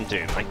Primal Split and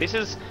Doom. Like, this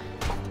is...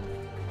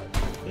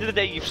 At the end of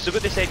the day, you've still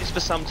got this Aegis for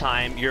some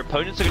time, your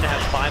opponents are going to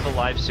have 5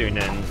 alive soon,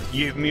 and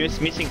you're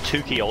missing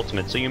 2 key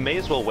ultimates, so you may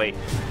as well wait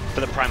for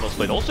the Primal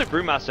Split. Also,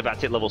 Brewmaster about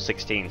to hit level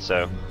 16,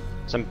 so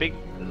some big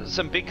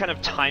kind of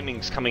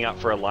timings coming up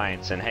for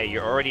Alliance, and hey,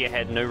 you're already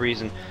ahead, no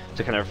reason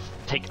to kind of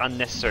take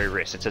unnecessary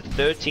risks. It's a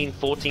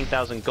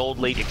 14,000 gold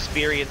lead,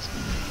 experience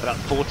about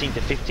 14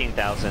 to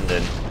 15,000,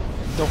 and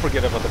don't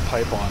forget about the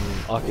pipe on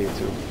Ake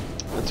too.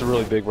 That's a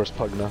really big versus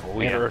Pugna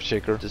and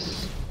Earthshaker.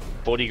 Just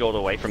 40 gold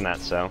away from that,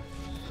 so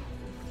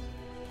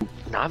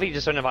Na'Vi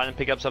just don't have item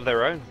pickups of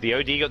their own. The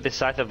OD got this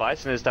Scythe of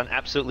Ice and has done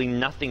absolutely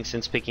nothing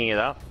since picking it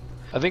up.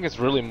 I think it's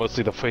really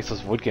mostly the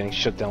Faceless Void getting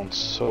shut down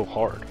so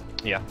hard.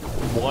 Yeah.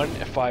 1,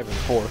 5, and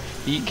 4.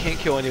 He can't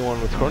kill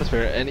anyone with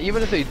Chronosphere, and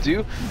even if they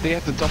do, they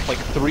have to dump like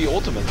 3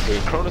 ultimates.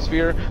 They're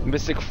Chronosphere,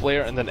 Mystic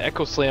Flare, and then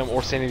Echo Slam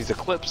or Sanity's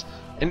Eclipse.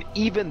 And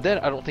even then,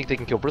 I don't think they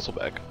can kill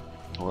Bristleback.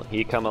 Well,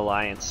 here come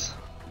Alliance.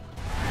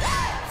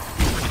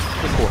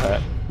 The cool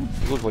hat.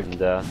 You look like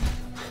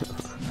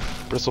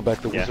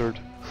Bristleback the Wizard.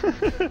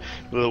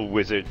 Little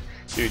wizard.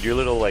 Dude, you're a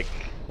little like,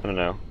 I don't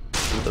know,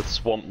 a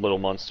swamp little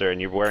monster,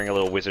 and you're wearing a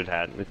little wizard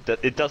hat.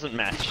 It doesn't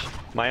match.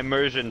 My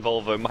immersion,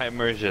 Volvo, my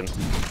immersion.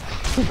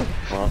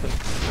 Well,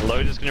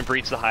 Loda's gonna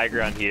breach the high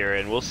ground here,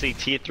 and we'll see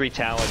tier 3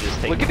 tower just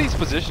take. Look at these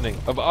positioning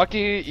of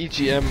Aki,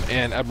 EGM,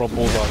 and Admiral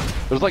Bulldog.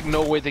 There's like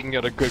no way they can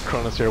get a good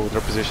Chronosphere with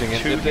their positioning.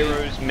 2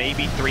 heroes,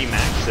 maybe 3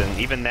 max, and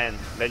even then,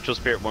 Vengeful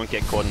Spirit won't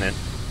get caught in it.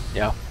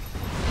 Yeah.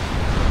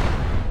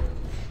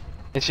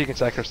 And she can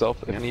sack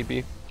herself if need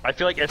be. I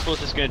feel like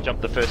S4's just gonna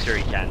jump the first hero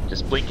he can.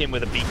 Just blink in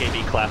with a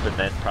BKB clap and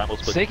then Primal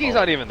Split. Snaky's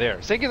not even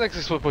there. Snaky's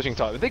actually split pushing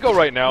top. If they go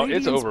right now,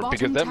 it's over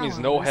because that means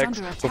no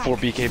Hex before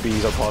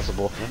BKBs are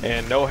possible,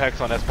 and no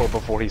Hex on S4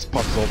 before he's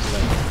pumped his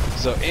ultimate.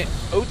 So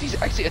OD's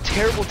actually a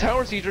terrible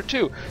tower sieger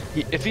too.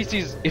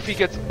 If he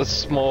gets a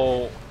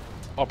small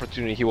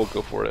opportunity, he will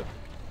go for it.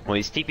 Well,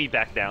 he's TP'd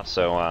back now,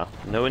 so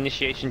no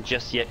initiation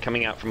just yet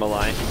coming out from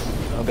Alliance.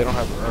 They don't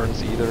have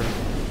urns either.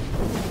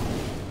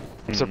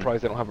 I'm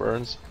surprised they don't have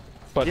urns.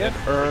 But an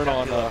urn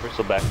on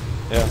Bristleback.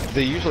 Yeah,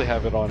 they usually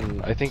have it on.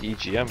 I think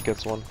EGM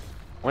gets one.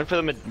 Went for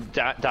the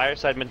dire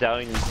side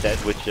medallion instead,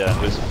 which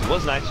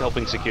was nice,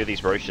 helping secure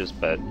these Roches.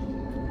 But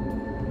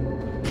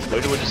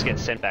Loda will just get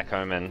sent back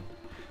home, and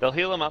they'll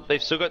heal him up.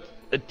 They've still got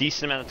a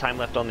decent amount of time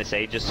left on this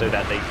Aegis, so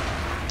that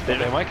they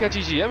might catch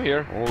EGM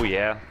here. Oh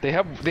yeah, they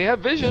have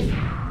vision.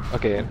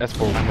 Okay, that's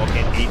full. I'm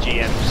walking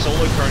EGM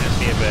solo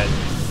Chronosphere, but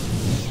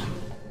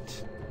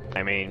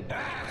I mean,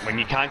 when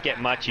you can't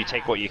get much, you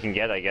take what you can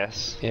get, I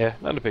guess. Yeah,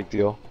 not a big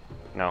deal.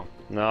 No,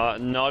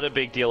 not a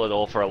big deal at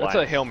all for Alliance.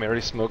 That's a Hail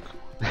Mary smoke.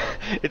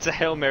 It's a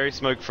Hail Mary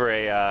smoke for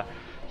a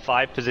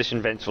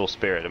 5-position Vengeful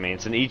Spirit. I mean,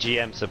 it's an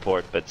EGM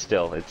support, but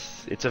still,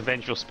 it's a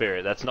Vengeful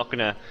Spirit. That's not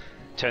gonna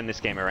turn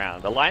this game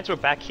around. Alliance were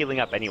back healing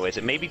up anyways.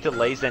 It maybe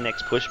delays their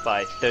next push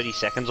by 30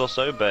 seconds or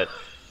so, but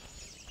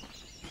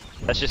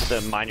that's just a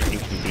minor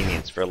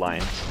inconvenience for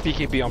Alliance.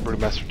 BKB on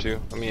Brewmaster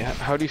too. I mean,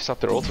 how do you stop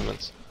their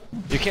ultimates?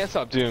 You can't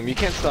stop Doom, you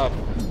can't stop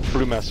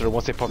Brewmaster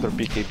once they pop their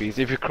BKBs.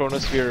 If you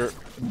Chronosphere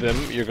them,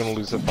 you're gonna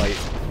lose the fight.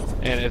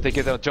 And if they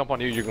get that jump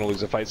on you, you're gonna lose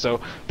the fight. So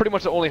pretty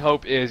much the only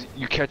hope is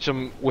you catch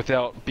them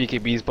without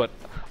BKBs, but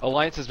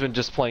Alliance has been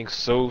just playing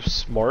so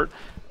smart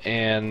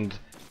and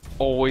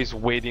always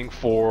waiting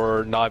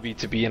for Navi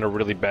to be in a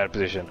really bad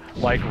position,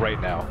 like right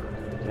now.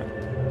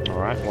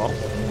 Alright, well.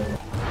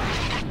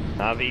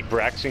 Navi,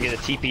 Brax can get a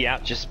TP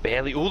out just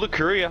barely. Ooh, the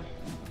courier.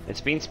 It's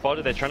been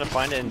spotted, they're trying to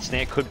find it, and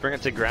Snare could bring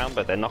it to ground,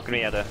 but they're not going to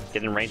be able to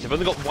get in range. They've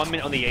only got 1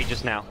 minute on the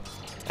Aegis now.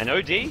 And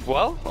OD,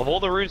 well, of all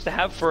the runes to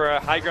have for a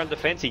high ground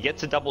defense, he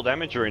gets a double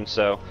damage rune,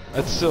 so...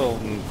 That's still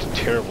a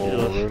terrible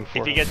rune for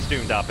If he gets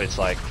doomed up, it's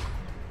like...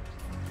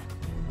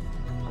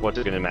 what's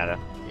going to matter?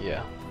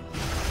 Yeah.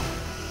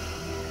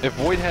 If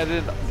Void had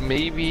it,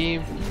 maybe,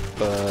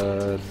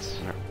 but...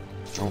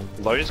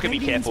 Loda's going to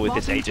be careful with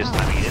this Aegis.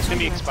 I mean, it's going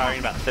to be expiring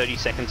about 30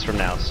 seconds from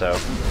now, so...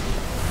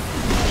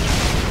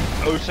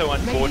 Oh, so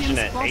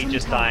unfortunate.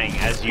 Aegis dying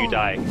as you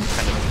die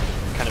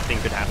kind of thing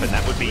could happen.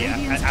 That would be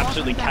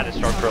absolutely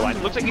catastrophic for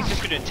Alliance. Looks like he's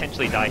just going to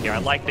intentionally die here. I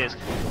like this.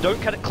 Don't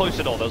cut it close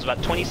at all. There was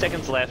about 20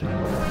 seconds left.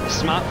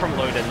 Smart from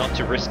Loda not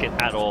to risk it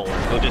at all.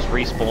 He'll just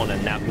respawn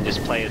and now can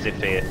just play as if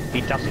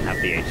he doesn't have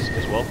the Aegis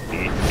as well.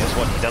 Guess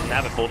what? He doesn't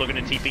have it. Bulldog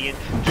going to TP in.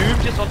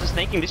 Doom just onto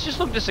snaking. This just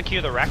looking to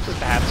secure the Raxes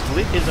perhaps.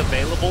 Glit is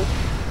available.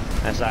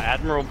 As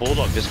Admiral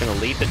Bulldog just going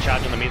to lead the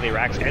charge on the melee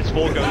Rax.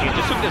 S4 going in,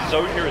 just took the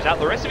zone heroes out.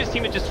 The rest of his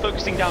team are just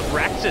focusing down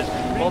Raxes,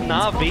 while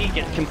Na'Vi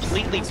gets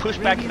completely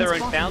pushed back to their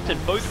own fountain.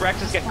 Both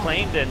Raxes get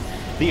claimed, and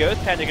the Earth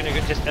Panda are going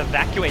to just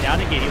evacuate out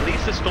again. He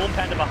leaves the Storm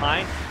Panda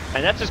behind,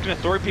 and that's just going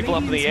to throw people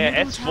up in the air.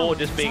 S4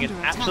 just being an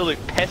absolute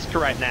pest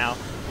right now.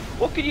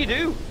 What can you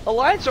do?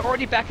 Alliance are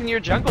already back in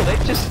your jungle.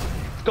 They've just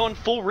gone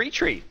full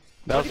retreat.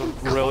 That was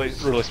a really,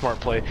 really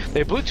smart play.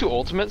 They blew 2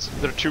 ultimates,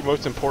 their 2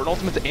 most important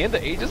ultimates, and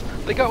the Aegis.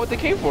 They got what they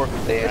came for.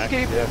 They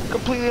escaped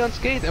completely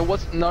unscathed. And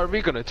what's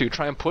Na'Vi gonna do?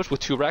 Try and push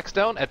with 2 racks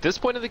down at this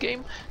point of the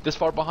game? This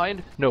far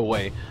behind? No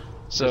way.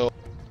 So,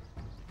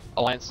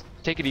 Alliance,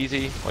 take it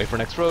easy, wait for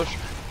next Roche.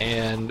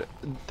 And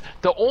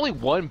the only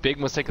one big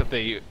mistake that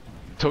they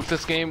took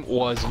this game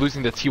was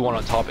losing the T1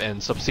 on top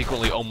and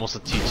subsequently almost a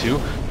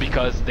T2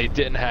 because they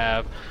didn't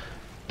have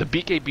the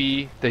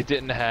BKB, they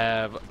didn't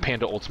have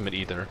Panda Ultimate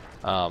either.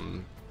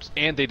 And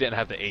they didn't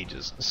have the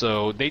Aegis.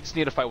 So they just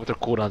need to fight with their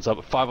cooldowns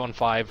up.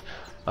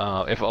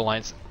 5-on-5, if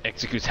Alliance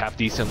executes half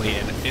decently,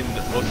 and in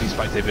most of these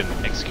fights they've been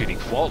executing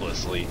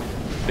flawlessly,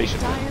 they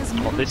should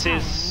win. Well, this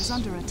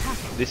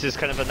is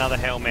kind of another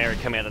Hail Mary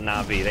coming out of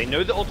Na'Vi. They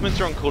know the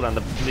ultimates are on cooldown,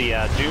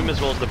 the Doom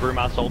as well as the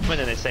Brewmaster ultimate,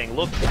 and they're saying,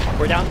 look,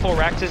 we're down 4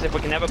 Raxes, if we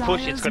can have a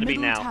push, it's going to be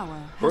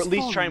now. Or at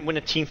least try and win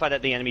a team fight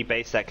at the enemy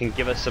base that can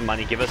give us some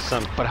money, give us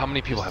some... But how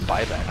many people have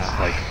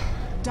buybacks?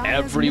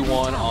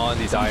 everyone on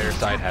the Dire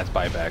side has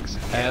buybacks.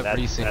 Yeah,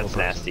 Every single that's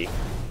person. nasty.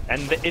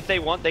 And if they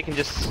want, they can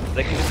just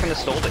kind of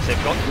stall this.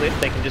 They've got Glyph,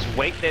 they can just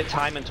wait their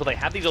time until they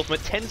have these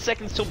ultimate. 10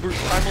 seconds till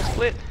Primal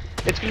Split.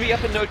 It's going to be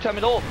up in no time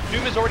at all.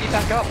 Doom is already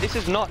back up. This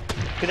is not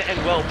going to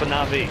end well for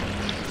Na'Vi.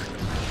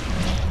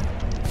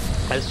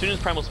 As soon as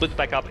Primal Split's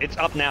back up, it's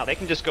up now. They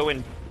can just go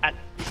in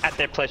at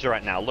their pleasure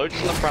right now. Lotus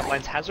on the front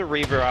lines has a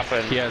Reaver up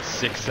and... He has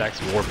 6 stacks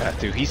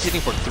Warpath too. He's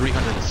hitting for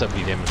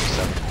 370 damage a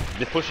second.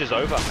 The push is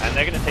over, and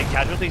they're going to take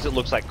casualties, it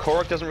looks like.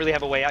 Korok doesn't really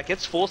have a way out.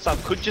 Gets forced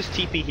up, could just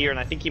TP here, and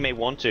I think he may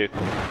want to.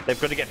 They've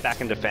got to get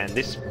back and defend.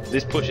 This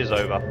push is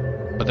over.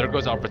 But there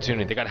goes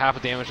opportunity. They got half a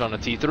damage on a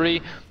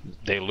T3.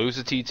 They lose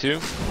a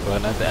T2.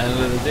 But at the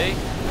end of the day,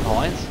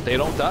 Alliance, they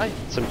don't die.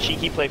 Some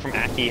cheeky play from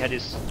Aki. Had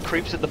his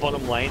creeps at the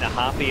bottom lane, a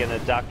Harpy and a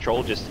Dark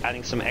Troll, just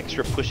adding some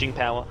extra pushing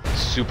power.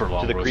 Super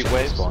long to the creep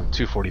waves. Spawn.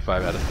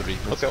 245 out of 3.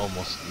 That's okay.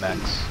 Almost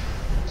max.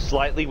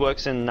 Slightly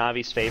works in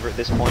Navi's favor at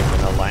this point when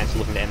Alliance are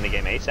looking to end the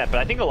game ASAP. But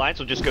I think Alliance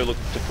will just go look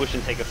to push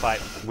and take a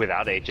fight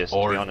without Aegis,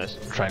 to be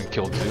honest. Try and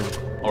kill Doom.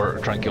 Or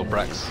try and kill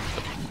Brex.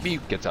 He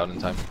gets out in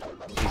time.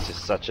 He's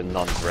just such a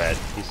non-threat.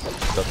 He's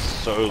got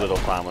so little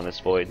farm on this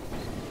Void.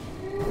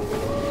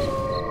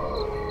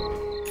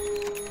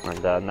 And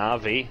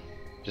Na'Vi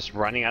just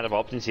running out of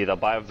options here. They'll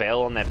buy a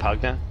Veil on their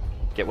Pugna.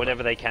 Get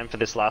whatever they can for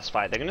this last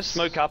fight. They're going to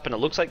smoke up, and it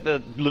looks like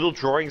the little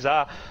drawings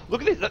are...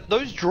 Look at this.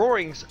 Those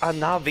drawings are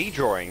Na'Vi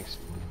drawings.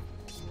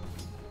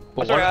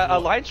 Oh, sorry,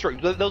 Alliance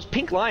drawings. Those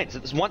pink lines.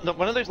 It's one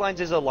of those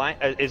lines is the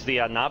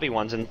Na'Vi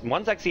ones, and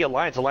one's actually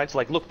Alliance. Alliance are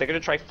like, look, they're going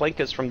to try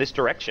flank us from this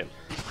direction.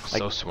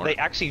 Like, so smart. They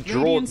actually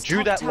drew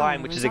that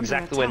line, which is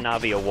exactly where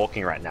Na'Vi are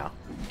walking right now.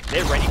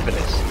 They're ready for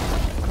this.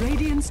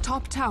 Radiant's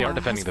top tower they are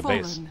defending the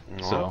base,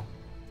 so...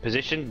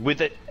 Position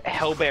with it,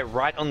 Hellbear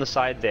right on the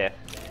side there.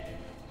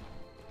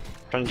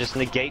 Trying to just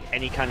negate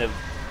any kind of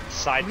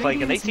side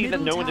flank, and they see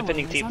that no one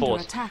defending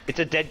T4s. It's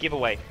a dead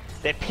giveaway.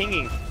 They're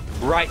pinging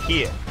right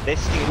here. They're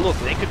seeing, look,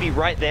 they could be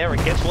right there,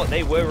 and guess what?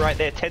 They were right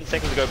there 10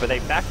 seconds ago, but they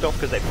backed off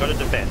because they've got to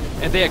defend.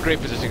 And they had great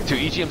positioning too.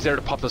 EGM's there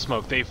to pop the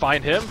smoke. They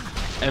find him,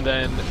 and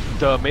then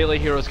the melee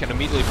heroes can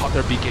immediately pop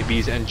their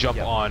BKBs and jump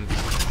on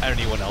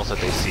anyone else that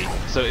they see.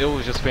 So it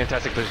was just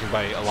fantastic positioning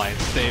by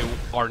Alliance. They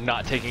are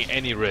not taking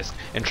any risk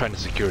in trying to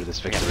secure this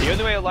victory. The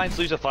only way Alliance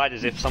lose a fight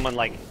is if someone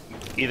like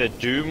either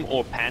Doom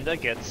or Panda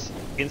gets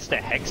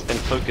insta-hexed and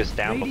focused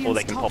down before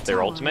they can pop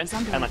their ultimate,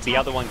 and like the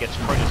other one gets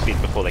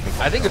chronospeed before they can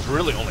pop. I think it's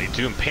really only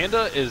Doom.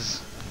 Panda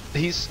is...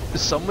 he's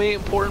some way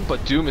important,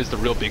 but Doom is the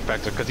real big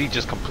factor because he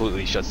just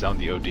completely shuts down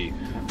the OD.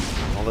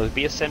 Well, there'll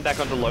be a send back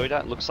onto Loda.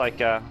 It looks like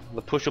the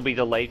push will be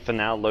delayed for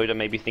now. Loda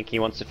maybe thinking he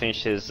wants to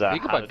finish his he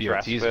could buy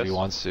BOTs if he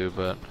wants to,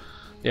 but...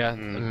 yeah,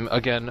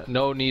 again,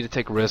 no need to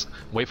take a risk.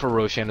 Wait for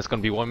Roshan. It's going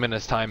to be 1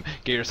 minute's time.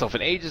 Get yourself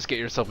an Aegis, get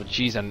yourself a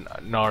cheese, and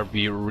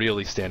Narvi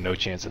really stand no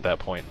chance at that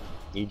point.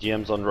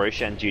 EGM's on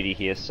Roshan duty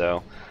here,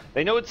 so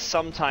they know it's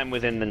sometime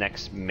within the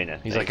next minute.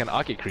 He's like an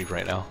Aki creep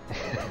right now.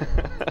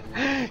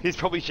 He's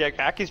probably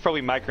Aki's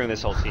probably microing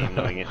this whole team,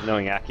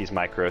 knowing Aki's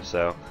micro.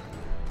 So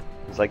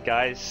it's like,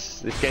 guys,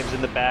 this game's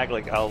in the bag.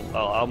 Like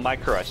I'll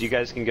micro us. You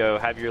guys can go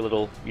have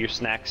your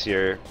snacks,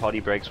 your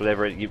potty breaks,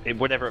 whatever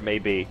it may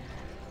be.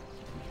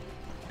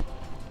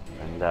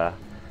 And,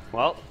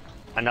 well,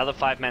 another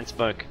 5-man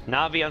smoke.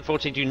 Na'Vi,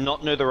 unfortunately, do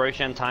not know the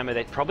Roshan timer.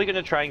 They're probably going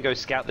to try and go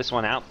scout this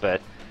one out, but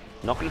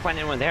not going to find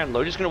anyone there. And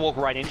Loda's going to walk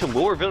right into him.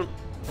 Will reveal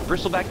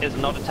Bristleback is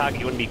not a target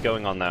you want to be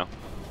going on, though.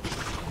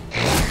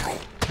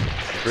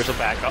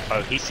 Bristleback,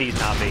 uh-oh, he sees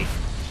Na'Vi.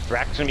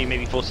 Drax's going to be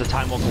maybe forced to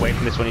time walk away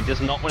from this one. He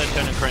does not want to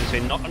turn a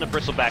Chronosphere, not on a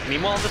Bristleback.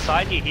 Meanwhile, on the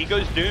side here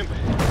goes Doom.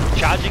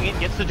 Charging in,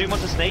 gets the Doom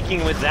onto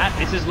snaking. With that,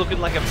 this is looking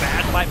like a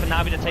bad fight for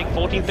Na'Vi to take.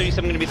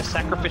 1437 going to be the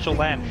sacrificial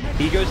lamb.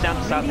 He goes down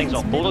to start things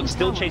off. Bulldog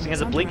still chasing,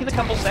 has a blink in a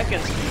couple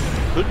seconds.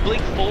 Good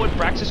blink forward.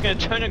 Brax is going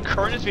to turn a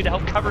Chronosphere to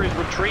help cover his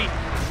retreat.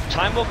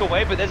 Time walk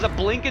away, but there's a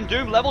blink and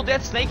Doom. Level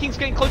death. Snaking's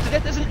getting close to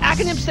death. There's an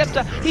Aghanim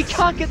Scepter. He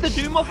can't get the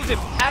Doom off of him.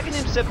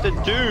 Aghanim Scepter,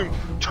 Doom,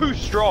 too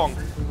strong.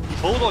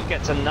 Bulldog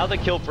gets another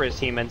kill for his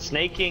team, and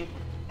Snaking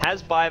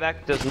has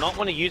buyback, does not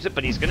want to use it,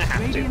 but he's going to have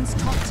Radiant's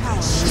top tower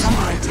is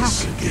under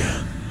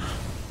attack.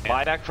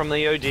 Buyback from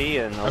the OD,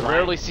 and I've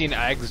rarely seen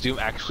Ag's Doom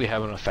actually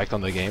have an effect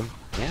on the game.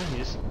 Yeah,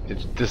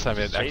 this time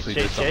it actually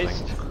did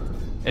something.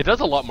 It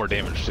does a lot more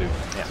damage too,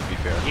 yeah, to be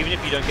fair. Even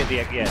if you don't get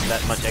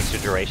that much extra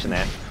duration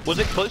there. Was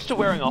it close to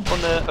wearing off on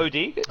the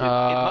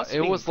OD? It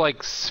was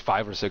like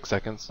 5 or 6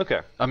 seconds. Okay.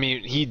 I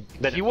mean, he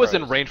was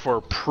in range for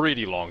a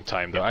pretty long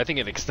time though. Yeah. I think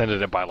it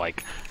extended it by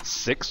like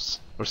 6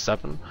 or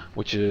 7,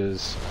 which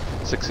is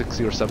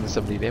 660 or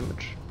 770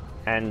 damage.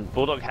 And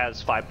Bulldog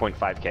has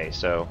 5.5k,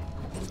 so...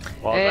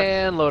 well,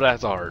 and Loda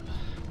has a heart.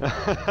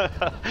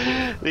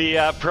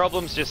 The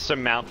problems just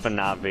surmount for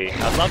Na'Vi.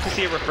 I'd love to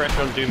see a refresh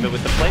on Doom, but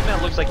with the playmat,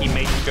 it looks like he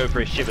may just go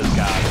for a Shiver's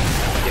Guard.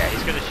 Yeah,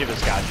 he's got a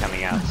Shiver's Guard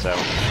coming out, so...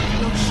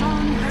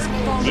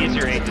 here's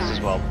your Aegis as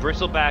well.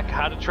 Bristleback,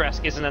 Heart of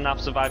Trask isn't enough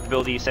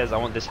survivability. He says, I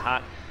want this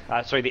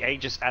the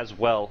Aegis as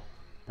well.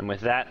 And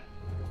with that,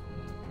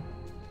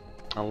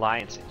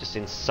 Alliance just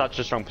in such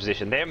a strong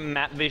position. Their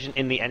map vision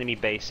in the enemy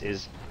base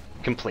is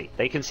complete.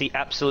 They can see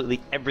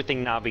absolutely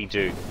everything Na'Vi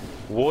do.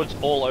 Wards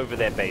all over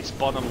their base,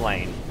 bottom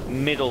lane,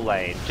 middle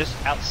lane, just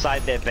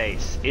outside their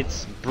base.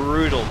 It's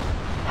brutal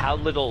how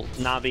little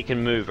Na'Vi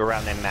can move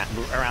around the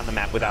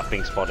map without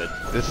being spotted.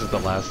 This is the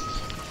last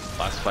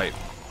fight.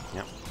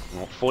 Yep.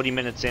 Well, 40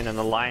 minutes in, and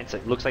Alliance,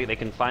 it looks like they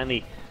can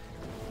finally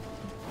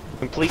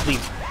completely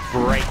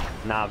break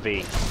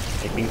Na'Vi.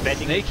 They've been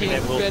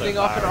bending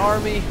off an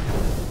army.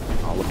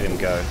 Oh, look at him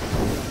go.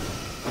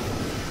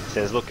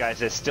 Says, look guys,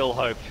 there's still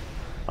hope.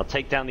 I'll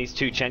take down these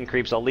 2 Chen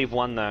creeps, I'll leave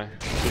 1 though.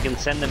 He can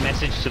send the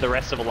message to the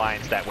rest of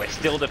Alliance that we're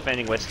still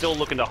defending, we're still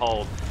looking to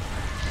hold.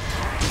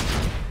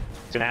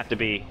 It's gonna have to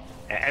be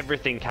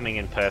everything coming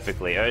in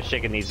perfectly.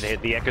 Earthshaker needs to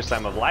hit the Echo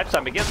Slam of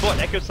lifetime, but guess what?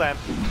 Echo Slam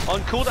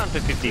on cooldown for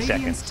 50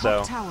 seconds,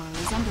 so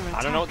I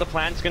don't know what the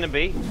plan's gonna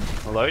be.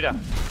 Loader,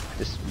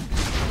 just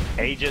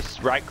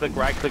Aegis, right click,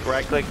 right click,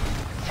 right click.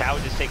 Tower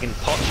just taking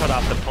pot shot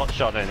after pot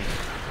shot, and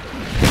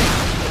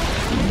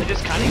they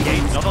just can't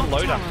engage. Not on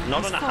Loader,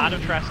 not on a Heart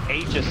of Trash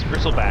Aegis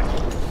Bristleback.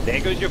 There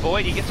goes your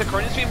Void, he gets a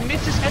Chronosphere,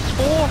 misses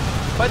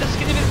S4 by the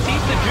skin of his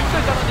teeth. The Juke's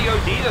done on the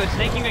OD though.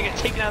 Snaking gonna get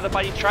taken out of the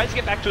fight. He tries to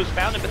get back to his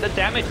fountain, but the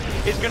damage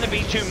is gonna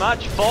be too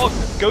much. Fog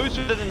goes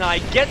for the deny,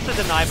 gets the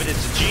deny, but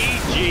it's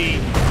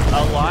GG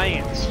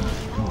Alliance.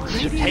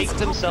 To take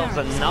themselves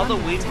another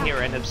win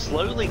here and have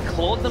slowly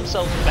clawed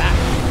themselves back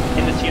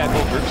in the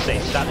TI4 group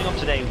stage. Starting off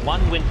today,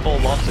 1 win, 4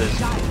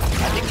 losses.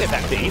 I think they're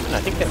back to even.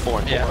 I think they're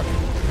 4-4.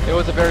 Yeah. It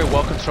was a very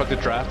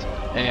well-constructed draft,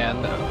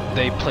 and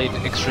they played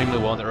extremely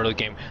well in the early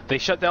game. They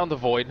shut down the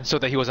Void so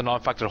that he was a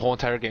non-factor the whole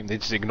entire game. They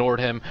just ignored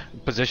him,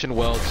 positioned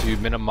well to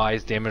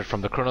minimize damage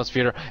from the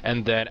Chronosphere,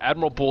 and then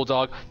Admiral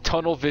Bulldog,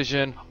 tunnel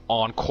vision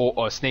on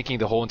snaking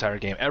the whole entire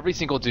game. Every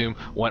single Doom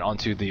went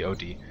onto the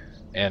OD.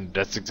 And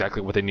that's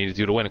exactly what they needed to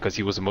do to win, because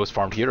he was the most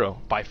farmed hero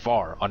by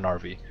far on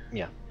Na'Vi.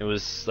 Yeah, it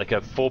was like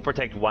a full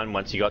protect 1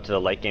 once you got to the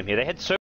late game here. They had so